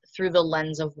us through the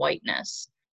lens of whiteness.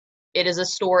 It is a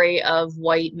story of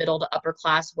white middle to upper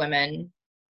class women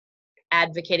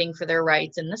advocating for their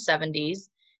rights in the 70s.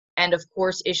 And of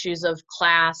course, issues of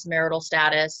class, marital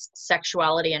status,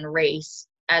 sexuality, and race,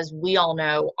 as we all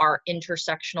know, are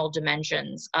intersectional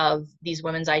dimensions of these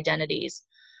women's identities.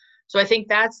 So I think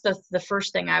that's the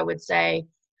first thing I would say.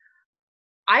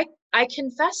 I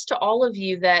confess to all of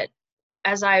you that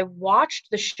as I watched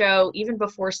the show, even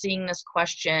before seeing this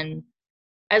question,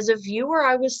 as a viewer,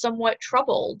 I was somewhat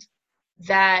troubled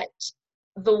that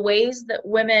the ways that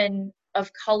women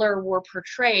of color were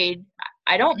portrayed,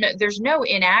 I don't know, there's no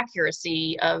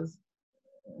inaccuracy of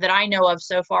that I know of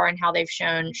so far in how they've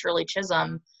shown Shirley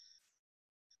Chisholm.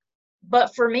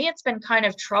 But for me, it's been kind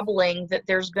of troubling that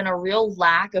there's been a real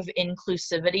lack of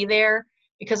inclusivity there.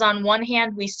 Because on one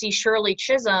hand, we see Shirley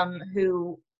Chisholm,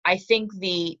 who I think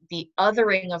the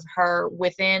othering of her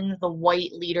within the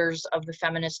white leaders of the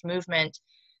feminist movement,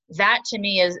 that to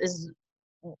me is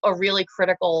a really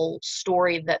critical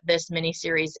story that this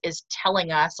miniseries is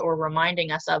telling us or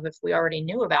reminding us of if we already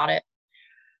knew about it.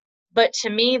 But to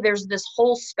me, there's this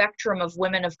whole spectrum of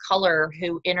women of color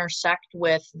who intersect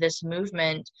with this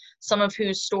movement, some of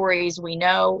whose stories we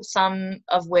know, some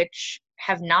of which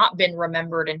have not been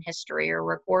remembered in history or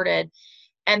recorded.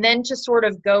 And then to sort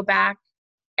of go back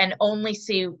and only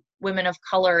see women of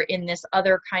color in this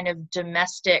other kind of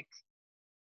domestic,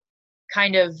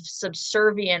 kind of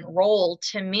subservient role,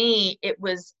 to me, it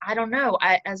was, I don't know,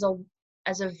 as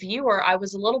a viewer, I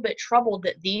was a little bit troubled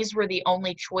that these were the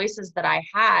only choices that I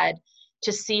had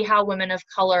to see how women of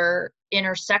color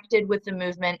intersected with the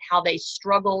movement, how they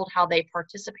struggled, how they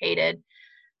participated.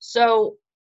 So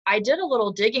I did a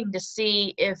little digging to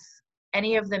see if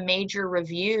any of the major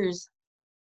reviews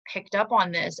picked up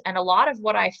on this. And a lot of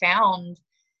what I found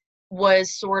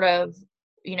was sort of,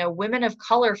 you know, women of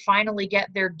color finally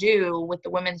get their due with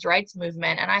the women's rights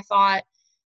movement. And I thought,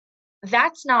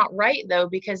 that's not right, though,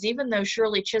 because even though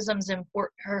Shirley Chisholm's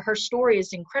her story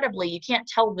is incredibly, you can't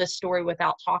tell this story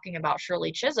without talking about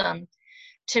Shirley Chisholm.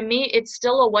 To me, it's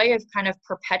still a way of kind of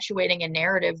perpetuating a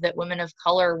narrative that women of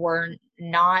color were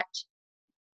not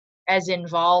as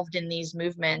involved in these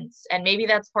movements. And maybe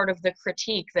that's part of the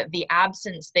critique, that the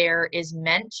absence there is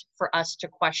meant for us to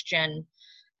question.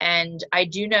 And I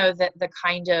do know that the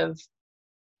kind of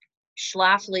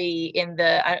Schlafly in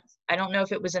the, I don't know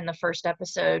if it was in the first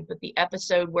episode, but the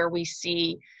episode where we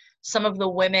see some of the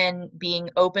women being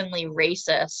openly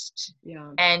racist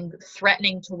and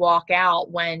threatening to walk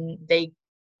out when they,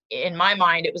 in my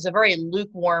mind, it was a very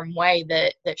lukewarm way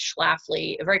that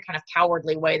Schlafly, a very kind of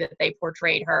cowardly way that they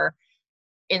portrayed her,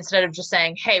 instead of just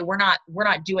saying, hey, we're not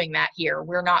doing that here.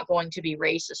 We're not going to be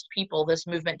racist people. This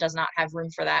movement does not have room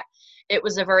for that. It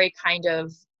was a very kind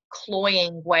of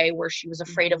cloying way where she was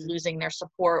afraid of losing their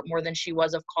support more than she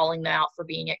was of calling them out for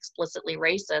being explicitly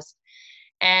racist.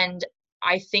 And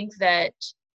I think that,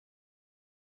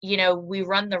 you know, we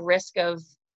run the risk of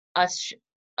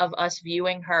us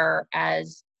viewing her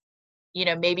as, you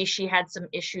know, maybe she had some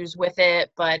issues with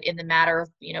it, but in the matter of,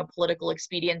 you know, political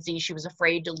expediency, she was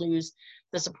afraid to lose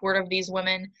the support of these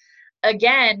women.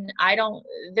 Again,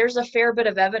 there's a fair bit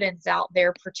of evidence out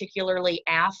there, particularly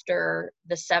after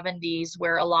the 70s,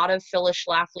 where a lot of Phyllis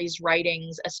Schlafly's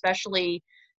writings, especially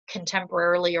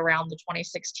contemporarily around the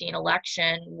 2016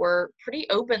 election, were pretty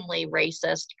openly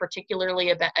racist,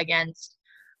 particularly against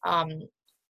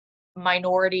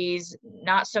minorities,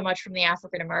 not so much from the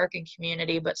African American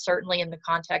community, but certainly in the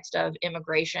context of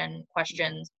immigration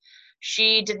questions.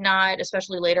 She did not,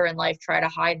 especially later in life, try to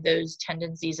hide those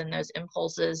tendencies and those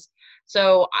impulses.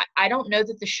 So I don't know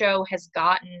that the show has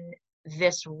gotten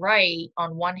this right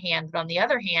on one hand, but on the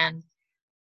other hand,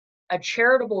 a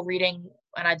charitable reading,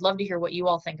 and I'd love to hear what you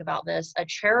all think about this, a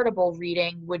charitable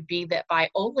reading would be that by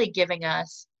only giving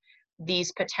us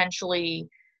these potentially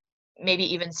maybe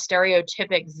even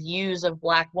stereotypic views of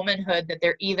Black womanhood, that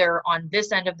they're either on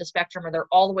this end of the spectrum or they're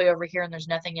all the way over here and there's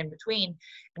nothing in between.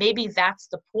 Maybe that's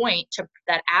the point, to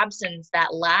that absence,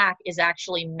 that lack is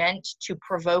actually meant to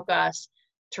provoke us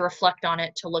to reflect on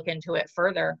it, to look into it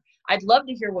further. I'd love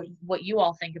to hear what you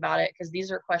all think about it, because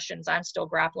these are questions I'm still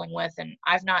grappling with, and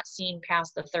I've not seen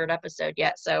past the 3rd episode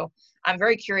yet. So I'm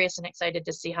very curious and excited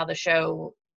to see how the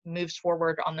show moves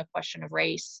forward on the question of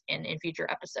race in future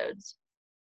episodes.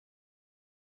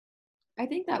 I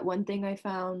think that one thing I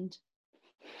found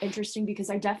interesting, because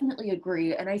I definitely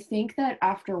agree, and I think that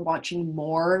after watching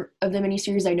more of the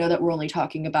miniseries, I know that we're only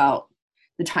talking about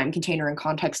the time container and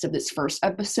context of this first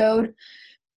episode,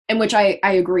 in which I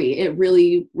agree, it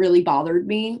really, really bothered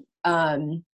me.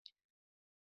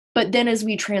 But then as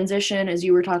we transition, as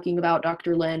you were talking about,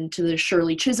 Dr. Lehn, to the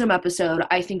Shirley Chisholm episode,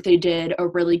 I think they did a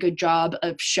really good job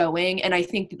of showing, and I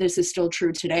think that this is still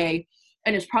true today,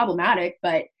 and it's problematic,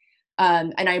 but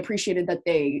and I appreciated that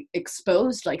they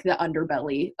exposed like the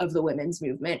underbelly of the women's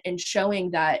movement, and showing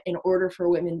that in order for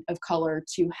women of color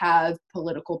to have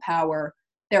political power,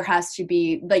 there has to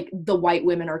be, like, the white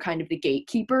women are kind of the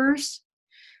gatekeepers.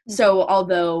 Mm-hmm. So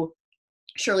although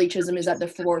Shirley Chisholm is at the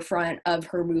forefront of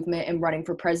her movement and running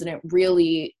for president,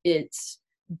 really it's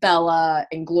Bella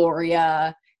and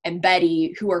Gloria and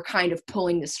Betty who are kind of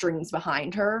pulling the strings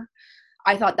behind her.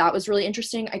 I thought that was really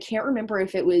interesting. I can't remember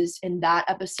if it was in that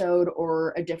episode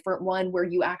or a different one where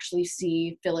you actually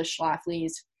see Phyllis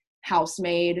Schlafly's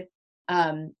housemaid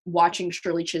watching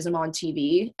Shirley Chisholm on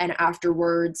TV, and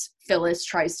afterwards Phyllis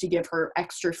tries to give her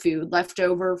extra food left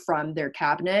over from their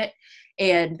cabinet,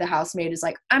 and the housemaid is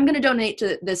like, I'm going to donate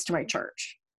this to my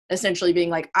church, essentially being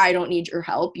like, I don't need your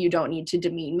help, you don't need to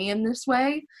demean me in this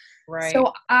way. Right.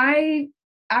 So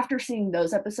after seeing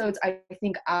those episodes, I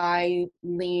think I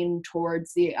lean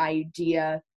towards the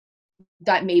idea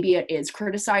that maybe it is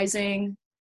criticizing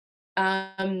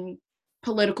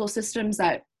political systems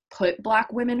that put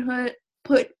Black women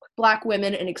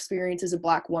and experiences of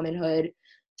Black womanhood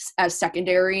as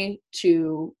secondary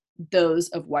to those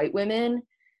of white women.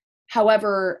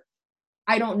 However,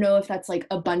 I don't know if that's like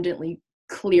abundantly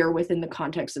clear within the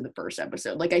context of the first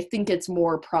episode. Like, I think it's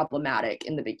more problematic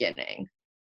in the beginning.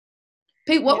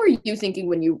 Pate, what were you thinking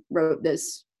when you wrote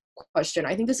this question?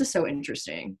 I think this is so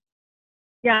interesting.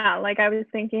 Yeah, like I was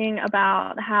thinking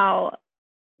about how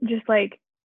just like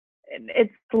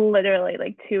it's literally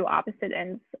like two opposite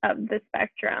ends of the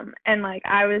spectrum, and like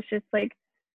I was just like,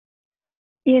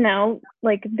 you know,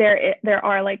 like there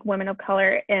are like women of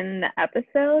color in the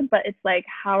episode, but it's like,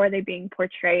 how are they being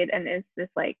portrayed, and is this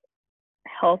like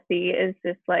healthy, is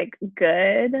this like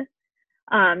good,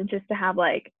 just to have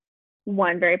like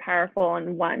one very powerful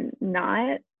and one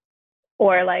not,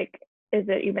 or like is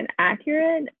it even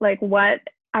accurate? Like, what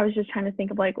I was just trying to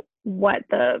think of like what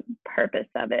the purpose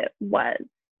of it was.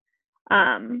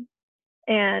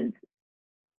 And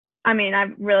I mean,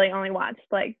 I've really only watched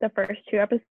like the first 2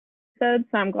 episodes, so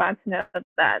I'm glad to know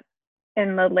that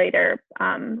in the later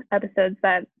episodes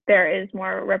that there is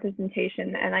more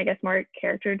representation and I guess more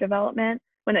character development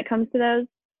when it comes to those.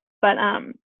 But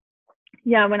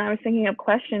yeah, when I was thinking of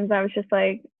questions, I was just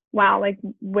like, wow, like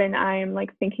when I'm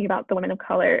like thinking about the women of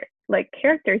color like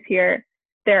characters here,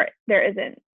 there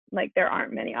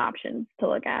aren't many options to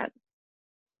look at.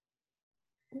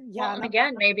 Yeah, and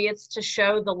again, maybe it's to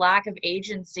show the lack of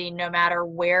agency no matter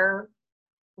where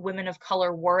women of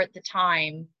color were at the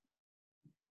time.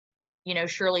 You know,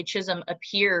 Shirley Chisholm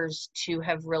appears to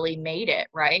have really made it,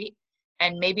 right?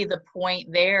 And maybe the point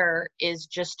there is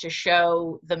just to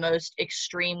show the most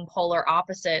extreme polar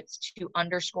opposites, to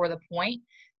underscore the point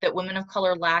that women of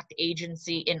color lacked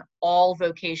agency in all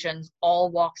vocations, all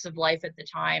walks of life at the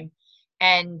time.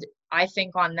 And I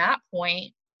think on that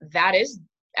point, that is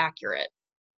accurate.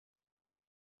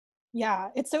 Yeah,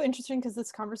 it's so interesting because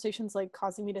this conversation's like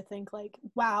causing me to think like,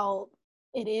 wow,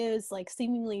 it is like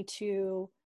seemingly two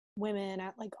women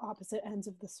at like opposite ends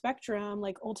of the spectrum.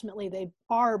 Like ultimately they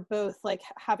are both like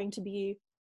having to be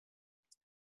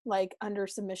like under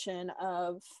submission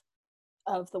of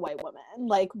the white woman,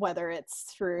 like whether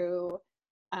it's through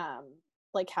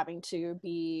like having to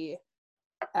be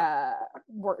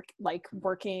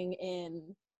working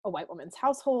in a white woman's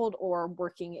household or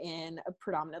working in a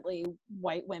predominantly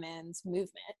white women's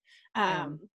movement.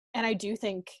 And I do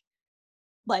think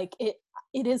like it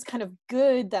is kind of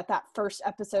good that first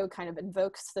episode kind of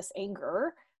invokes this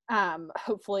anger,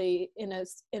 hopefully in a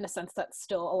sense that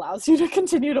still allows you to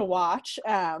continue to watch,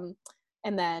 and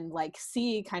then like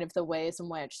see kind of the ways in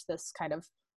which this kind of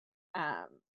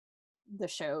the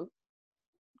show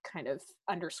kind of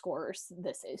underscores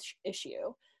this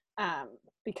issue,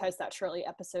 because that Shirley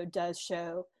episode does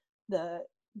show the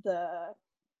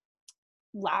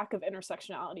lack of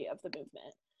intersectionality of the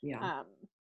movement.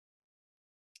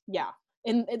 Yeah.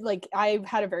 like I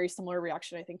had a very similar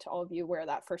reaction, I think, to all of you, where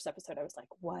that first episode I was like,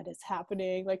 what is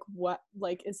happening? Like, what,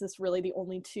 like, is this really the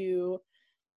only two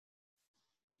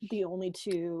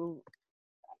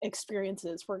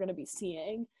experiences we're going to be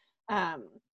seeing?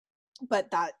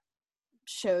 But that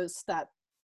shows that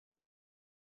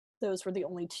those were the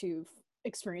only two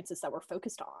experiences that were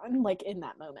focused on, like, in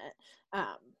that moment,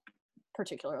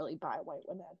 particularly by white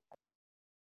women.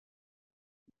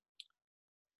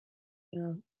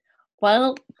 Yeah.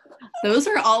 Well, those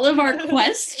are all of our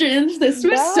questions. This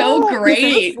was so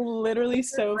great. This was literally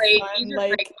so great. fun. These are like,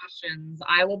 great questions.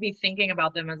 I will be thinking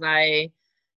about them as I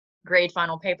grade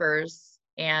final papers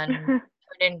and turn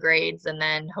in grades, and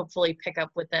then hopefully pick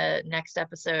up with the next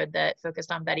episode that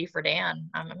focused on Betty Friedan.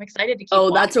 I'm excited to keep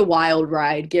watching. That's a wild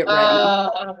ride. Get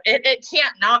ready. It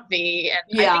can't not be. And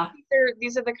Yeah. I think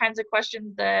these are the kinds of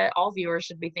questions that all viewers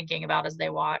should be thinking about as they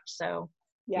watch. So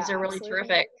these are really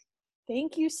terrific.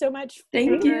 Thank you so much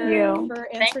Thank you for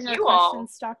answering our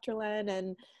questions, Dr. Lehn,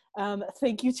 and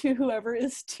thank you to whoever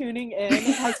is tuning in and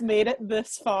has made it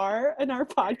this far in our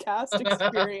podcast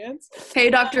experience. Hey,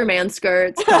 Dr.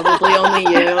 Manskirts, probably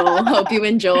only you. Hope you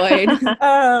enjoyed.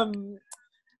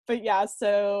 But yeah,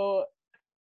 so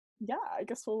yeah, I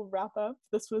guess we'll wrap up.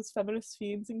 This was Feminist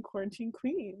Fiends and Quarantine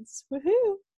Queens.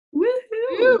 Woohoo!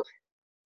 Woohoo!